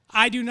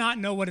 I do not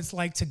know what it's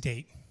like to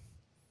date.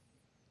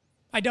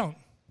 I don't.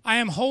 I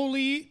am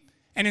wholly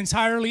and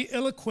entirely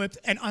ill-equipped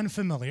and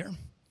unfamiliar.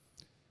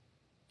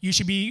 You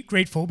should be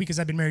grateful because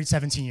I've been married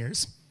 17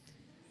 years.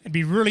 It'd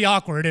be really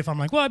awkward if I'm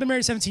like, well, I've been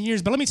married 17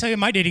 years, but let me tell you,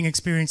 my dating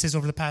experiences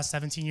over the past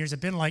 17 years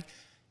have been like,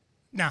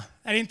 nah,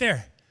 that ain't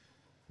there.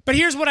 But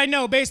here's what I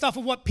know based off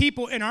of what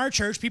people in our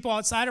church, people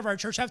outside of our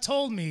church have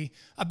told me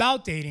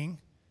about dating,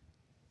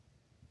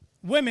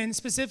 women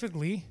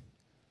specifically,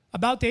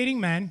 about dating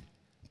men,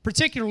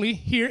 particularly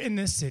here in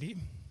this city.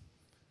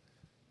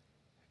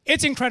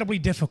 It's incredibly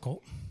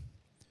difficult.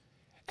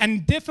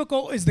 And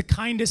difficult is the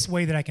kindest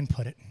way that I can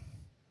put it.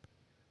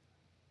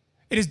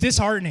 It is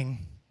disheartening.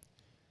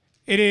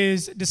 It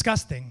is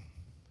disgusting.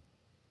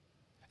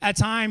 At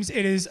times,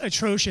 it is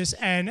atrocious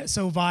and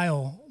so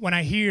vile when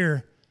I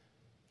hear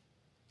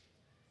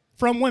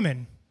from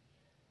women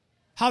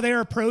how they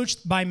are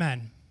approached by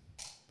men,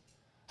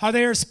 how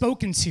they are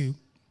spoken to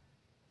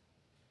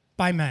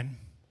by men,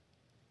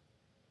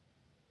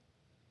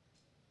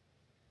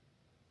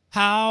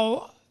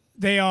 how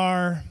they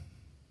are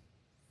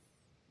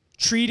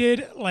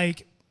treated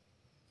like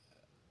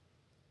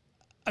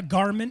a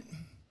garment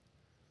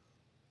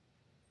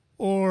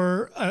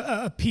or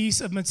a piece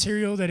of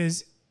material that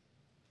is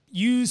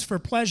used for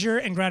pleasure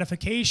and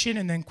gratification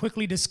and then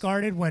quickly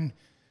discarded when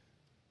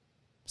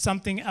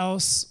something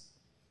else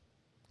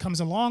comes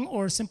along,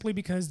 or simply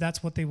because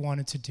that's what they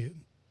wanted to do.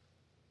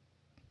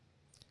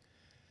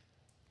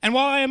 And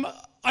while I am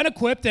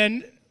unequipped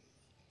and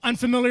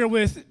unfamiliar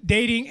with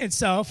dating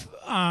itself,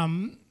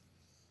 I'm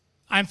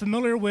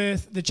familiar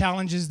with the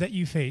challenges that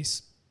you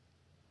face.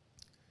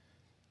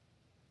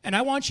 And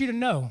I want you to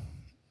know,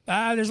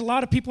 there's a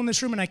lot of people in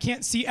this room, and I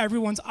can't see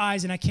everyone's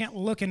eyes, and I can't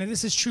look, and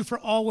this is true for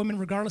all women,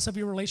 regardless of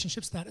your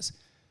relationship status,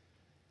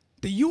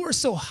 that you are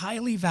so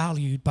highly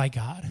valued by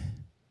God,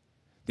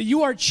 that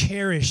you are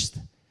cherished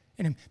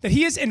in him, that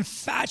he is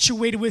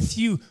infatuated with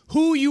you,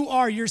 who you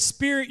are, your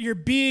spirit, your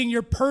being,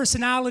 your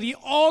personality,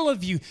 all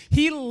of you.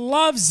 He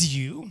loves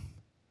you.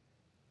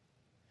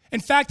 In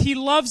fact, he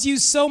loves you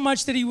so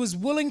much that he was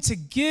willing to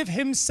give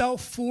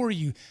himself for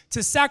you,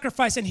 to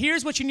sacrifice. And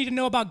here's what you need to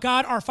know about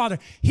God, our Father.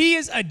 He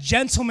is a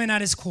gentleman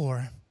at his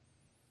core.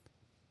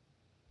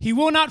 He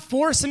will not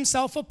force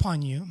himself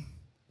upon you.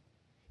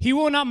 He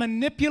will not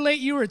manipulate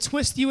you or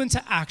twist you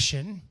into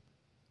action.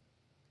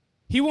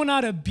 He will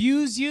not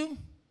abuse you.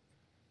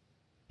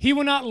 He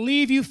will not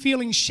leave you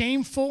feeling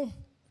shameful.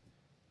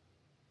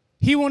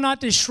 He will not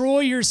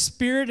destroy your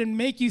spirit and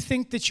make you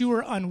think that you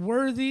are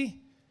unworthy.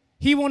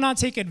 He will not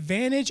take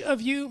advantage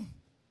of you.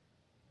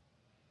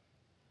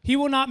 He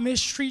will not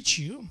mistreat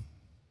you.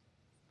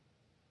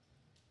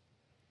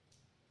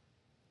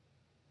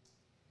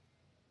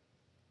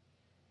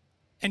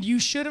 And you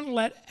shouldn't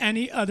let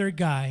any other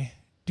guy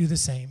do the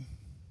same.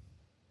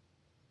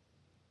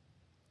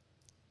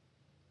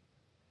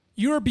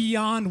 You are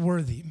beyond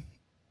worthy.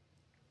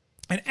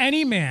 And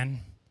any man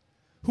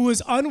who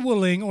is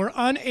unwilling or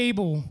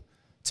unable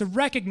to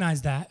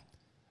recognize that,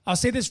 I'll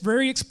say this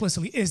very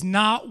explicitly, is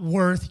not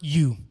worth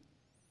you.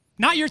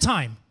 Not your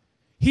time.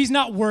 He's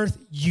not worth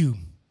you.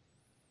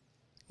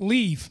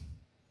 Leave.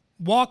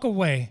 Walk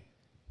away.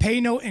 Pay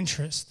no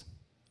interest.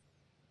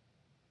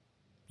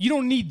 You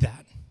don't need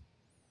that.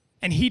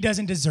 And he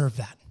doesn't deserve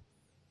that.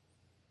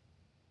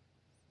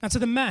 Now to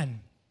the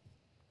men.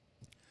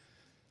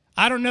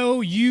 I don't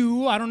know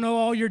you. I don't know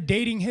all your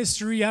dating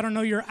history. I don't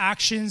know your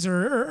actions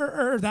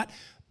or that.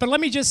 But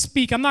let me just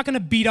speak. I'm not going to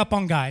beat up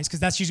on guys because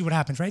that's usually what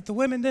happens, right? The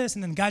women this,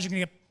 and then guys are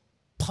going to get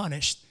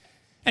punished.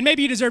 And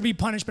maybe you deserve to be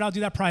punished, but I'll do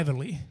that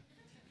privately.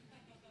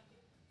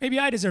 Maybe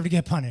I deserve to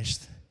get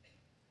punished.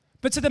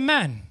 But to the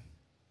men,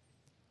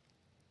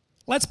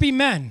 let's be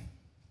men.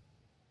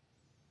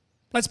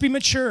 Let's be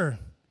mature.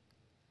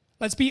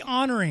 Let's be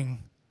honoring.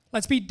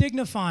 Let's be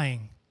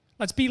dignifying.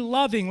 Let's be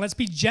loving. Let's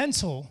be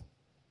gentle.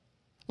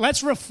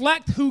 Let's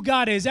reflect who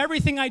God is.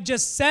 Everything I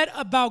just said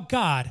about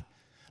God,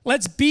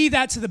 let's be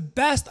that to the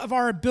best of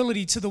our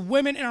ability to the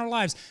women in our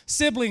lives,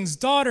 siblings,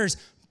 daughters,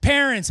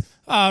 parents,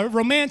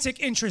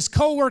 romantic interests,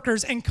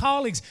 coworkers, and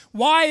colleagues.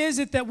 Why is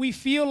it that we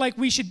feel like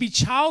we should be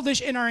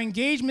childish in our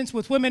engagements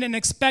with women and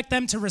expect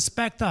them to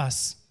respect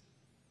us?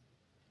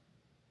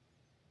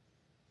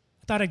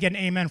 I thought I'd get an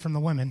amen from the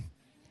women.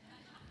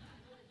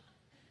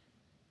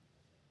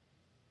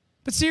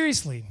 But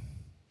seriously,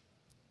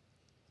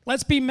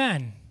 let's be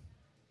men.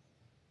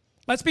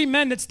 Let's be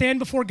men that stand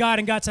before God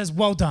and God says,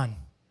 well done.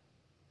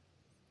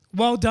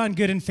 Well done,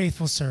 good and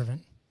faithful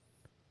servant.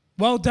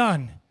 Well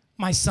done,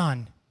 my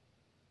son.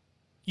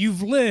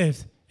 You've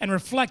lived and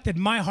reflected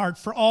my heart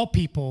for all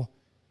people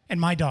and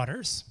my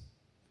daughters.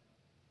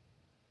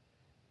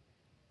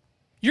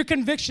 Your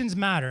convictions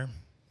matter,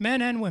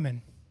 men and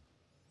women.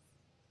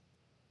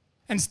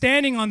 And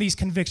standing on these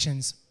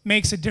convictions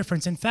makes a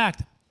difference. In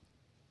fact,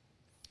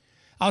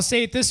 I'll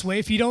say it this way,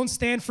 if you don't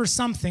stand for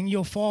something,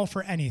 you'll fall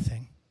for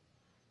anything.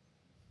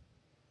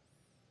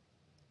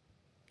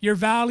 Your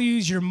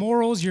values, your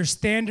morals, your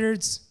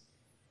standards.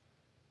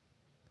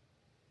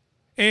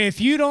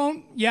 If you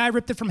don't, I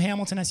ripped it from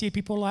Hamilton. I see a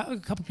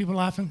couple people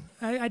laughing.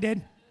 I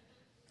did.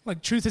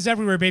 Like, truth is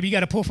everywhere, baby. You got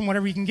to pull from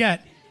whatever you can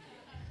get.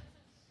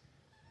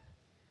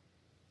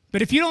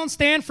 But if you don't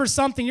stand for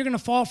something, you're going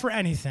to fall for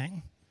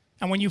anything.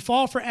 And when you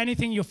fall for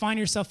anything, you'll find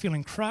yourself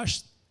feeling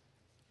crushed,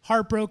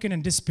 heartbroken,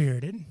 and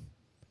dispirited.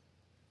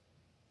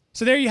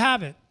 So there you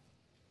have it.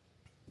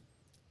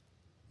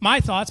 My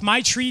thoughts,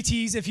 my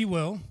treatise, if you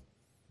will,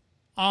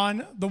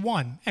 on the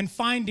one and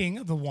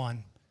finding the one.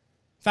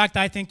 In fact,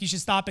 I think you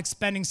should stop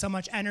expending so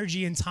much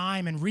energy and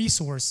time and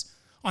resource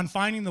on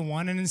finding the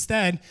one and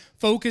instead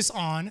focus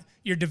on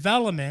your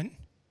development,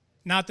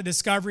 not the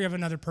discovery of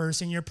another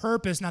person, your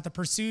purpose, not the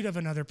pursuit of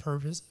another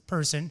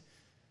person,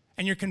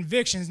 and your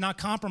convictions, not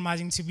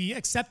compromising to be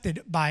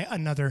accepted by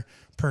another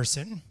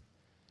person.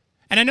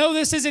 And I know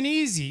this isn't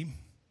easy.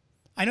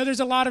 I know there's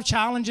a lot of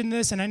challenge in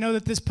this, and I know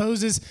that this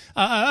poses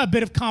a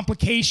bit of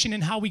complication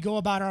in how we go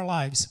about our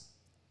lives.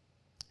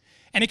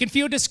 And it can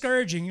feel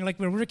discouraging. You're like,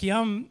 well, Ricky,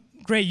 I'm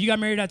great. You got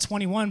married at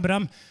 21, but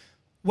I'm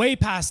way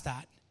past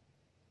that.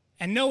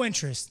 And no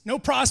interest, no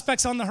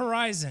prospects on the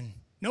horizon,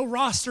 no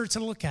roster to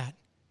look at.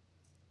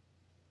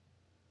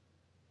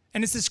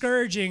 And it's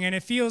discouraging, and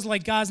it feels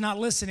like God's not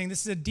listening.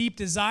 This is a deep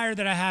desire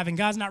that I have, and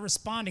God's not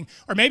responding.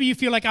 Or maybe you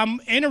feel like I'm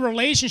in a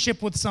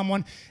relationship with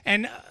someone,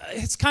 and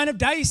it's kind of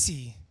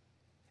dicey.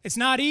 It's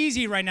not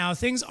easy right now.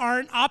 Things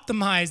aren't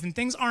optimized, and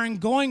things aren't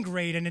going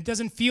great, and it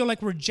doesn't feel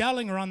like we're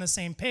gelling or on the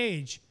same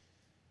page.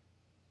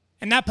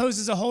 And that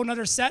poses a whole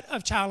other set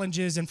of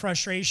challenges and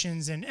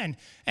frustrations and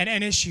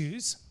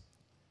issues.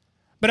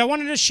 But I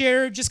wanted to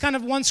share just kind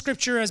of one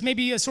scripture as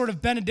maybe a sort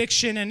of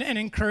benediction and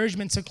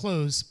encouragement to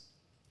close.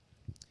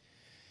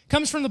 It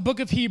comes from the book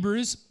of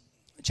Hebrews,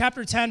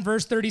 chapter 10,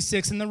 verse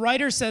 36, and the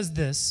writer says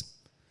this: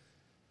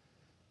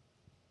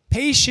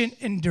 patient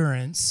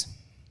endurance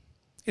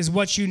is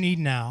what you need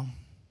now,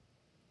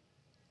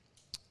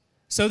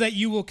 so that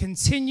you will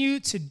continue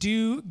to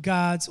do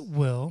God's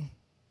will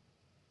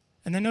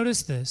And then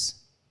notice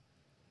this.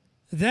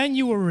 Then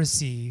you will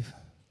receive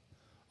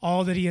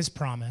all that he has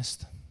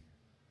promised.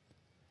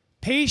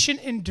 Patient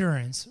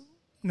endurance.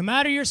 No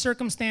matter your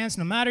circumstance,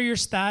 no matter your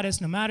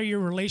status, no matter your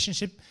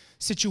relationship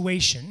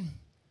situation,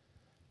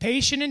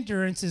 patient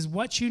endurance is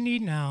what you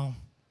need now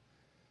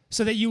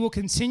so that you will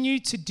continue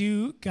to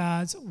do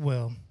God's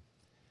will.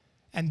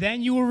 And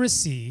then you will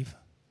receive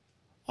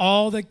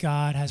all that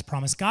God has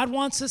promised. God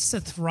wants us to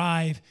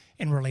thrive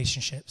in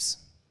relationships.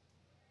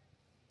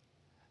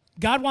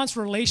 God wants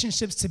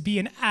relationships to be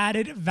an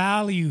added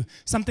value,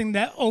 something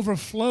that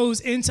overflows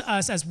into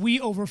us as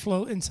we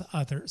overflow into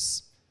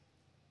others.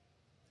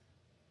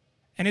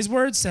 And his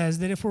word says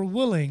that if we're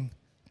willing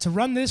to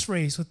run this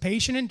race with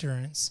patient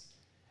endurance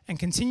and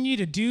continue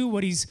to do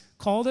what he's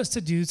called us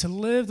to do, to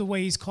live the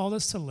way he's called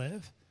us to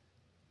live,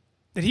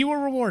 that he will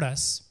reward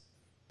us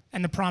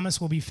and the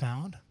promise will be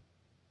found.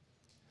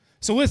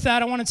 So with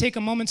that, I want to take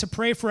a moment to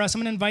pray for us. I'm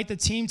going to invite the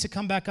team to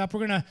come back up.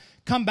 We're going to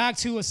come back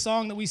to a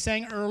song that we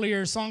sang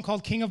earlier, a song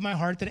called King of My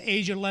Heart that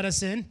Asia led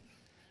us in.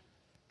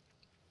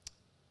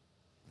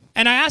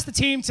 And I asked the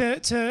team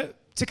to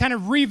kind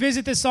of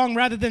revisit this song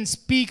rather than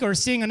speak or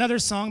sing another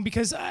song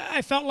because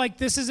I felt like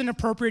this is an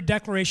appropriate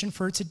declaration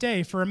for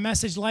today, for a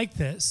message like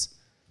this.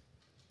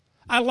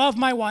 I love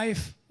my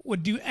wife,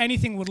 would do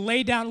anything, would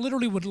lay down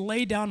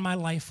my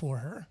life for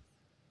her.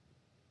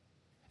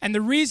 And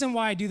the reason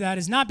why I do that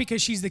is not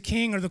because she's the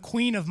king or the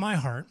queen of my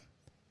heart.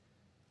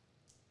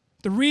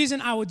 The reason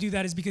I would do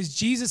that is because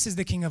Jesus is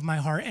the king of my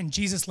heart and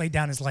Jesus laid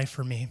down his life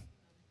for me.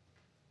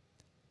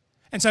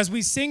 And so as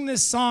we sing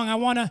this song, I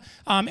want to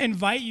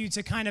invite you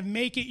to kind of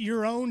make it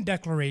your own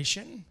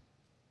declaration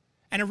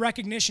and a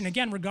recognition,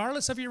 again,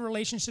 regardless of your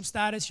relationship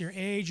status, your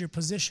age, your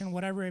position,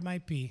 whatever it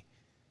might be,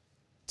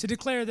 to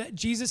declare that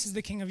Jesus is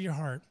the king of your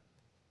heart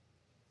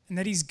and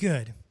that he's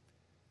good.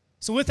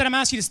 So with that, I'm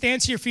asking you to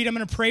stand to your feet. I'm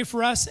going to pray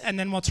for us, and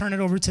then we'll turn it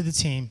over to the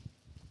team.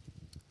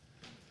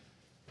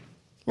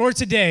 Lord,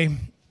 today,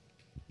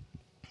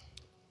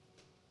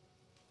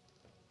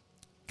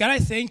 God, I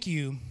thank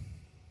you.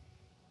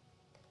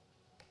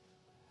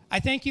 I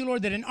thank you,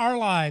 Lord, that in our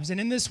lives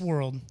and in this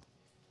world,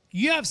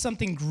 you have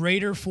something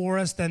greater for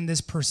us than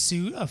this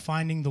pursuit of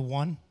finding the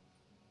one.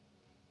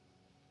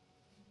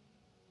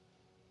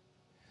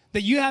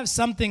 That you have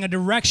something, a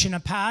direction, a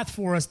path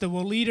for us that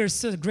will lead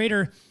us to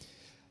greater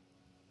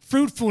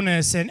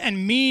fruitfulness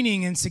and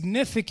meaning and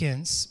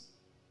significance.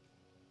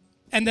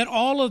 And that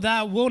all of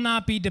that will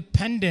not be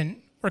dependent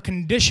or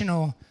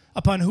conditional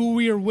upon who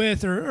we are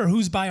with or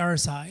who's by our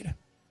side.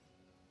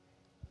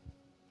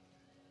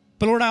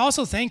 But Lord, I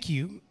also thank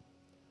you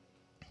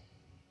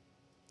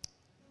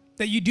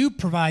that you do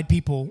provide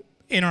people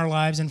in our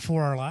lives and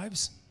for our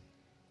lives.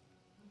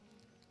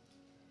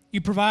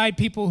 You provide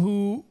people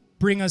who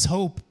bring us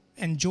hope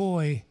and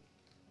joy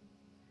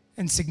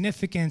and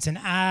significance and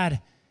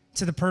add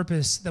to the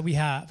purpose that we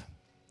have.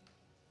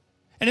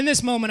 And in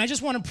this moment, I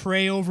just want to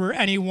pray over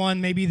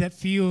anyone maybe that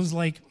feels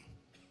like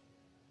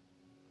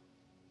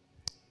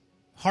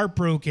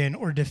heartbroken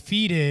or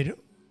defeated.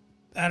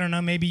 I don't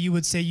know, maybe you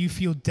would say you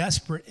feel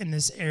desperate in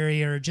this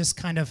area or just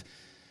kind of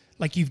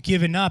like you've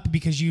given up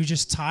because you're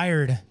just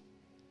tired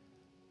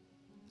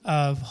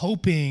of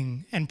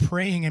hoping and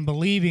praying and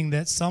believing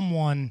that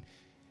someone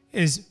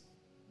is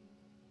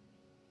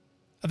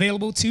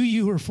available to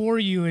you or for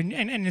you, and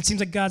it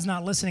seems like God's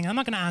not listening. I'm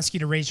not going to ask you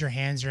to raise your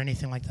hands or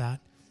anything like that.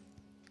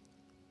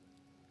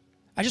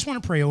 I just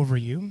want to pray over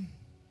you.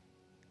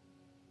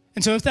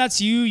 And so if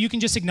that's you, you can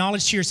just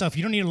acknowledge to yourself.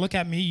 You don't need to look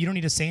at me. You don't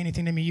need to say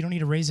anything to me. You don't need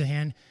to raise a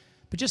hand.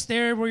 But just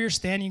there where you're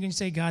standing, you can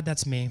say, God,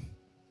 that's me.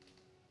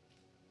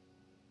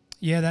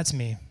 Yeah, that's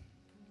me.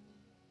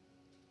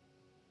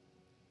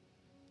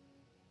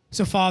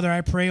 So, Father,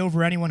 I pray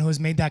over anyone who has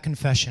made that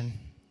confession.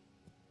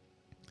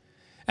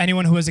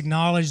 Anyone who has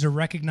acknowledged or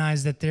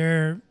recognized that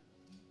they're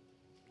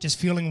just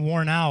feeling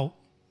worn out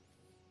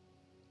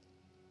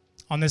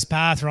on this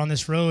path or on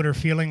this road, or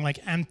feeling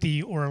like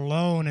empty or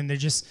alone, and they're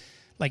just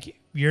like,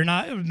 you're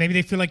not, maybe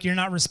they feel like you're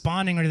not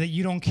responding or that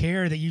you don't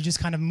care, that you just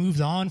kind of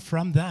moved on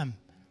from them.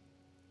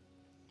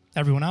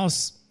 Everyone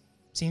else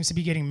seems to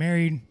be getting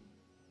married,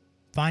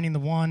 finding the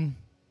one.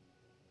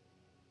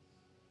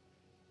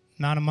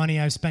 Amount of money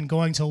I've spent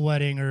going to a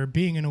wedding or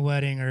being in a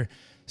wedding or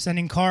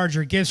sending cards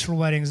or gifts for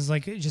weddings is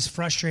like just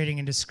frustrating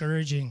and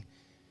discouraging.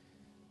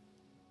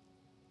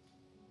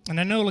 And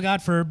I know,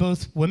 God, for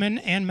both women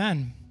and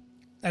men,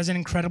 that is an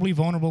incredibly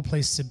vulnerable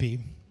place to be.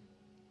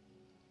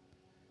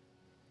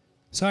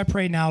 So I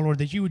pray now, Lord,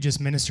 that you would just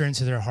minister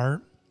into their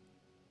heart,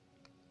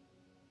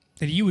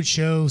 that you would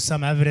show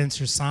some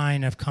evidence or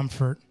sign of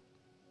comfort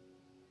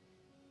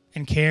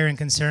and care and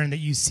concern, that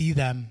you see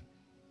them,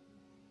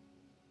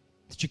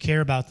 that you care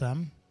about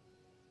them,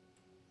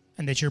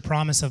 and that your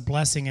promise of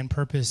blessing and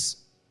purpose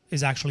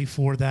is actually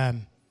for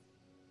them.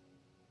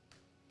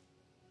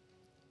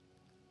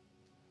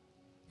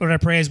 Lord, I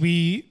pray as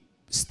we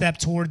step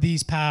toward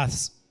these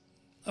paths,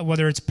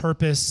 whether it's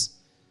purpose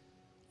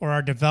or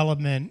our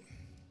development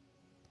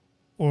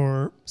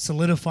or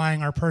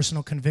solidifying our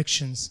personal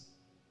convictions,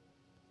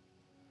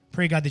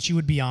 pray, God, that you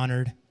would be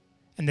honored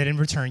and that in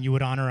return you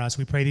would honor us.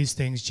 We pray these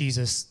things,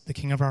 Jesus, the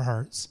King of our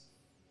hearts.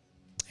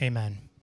 Amen.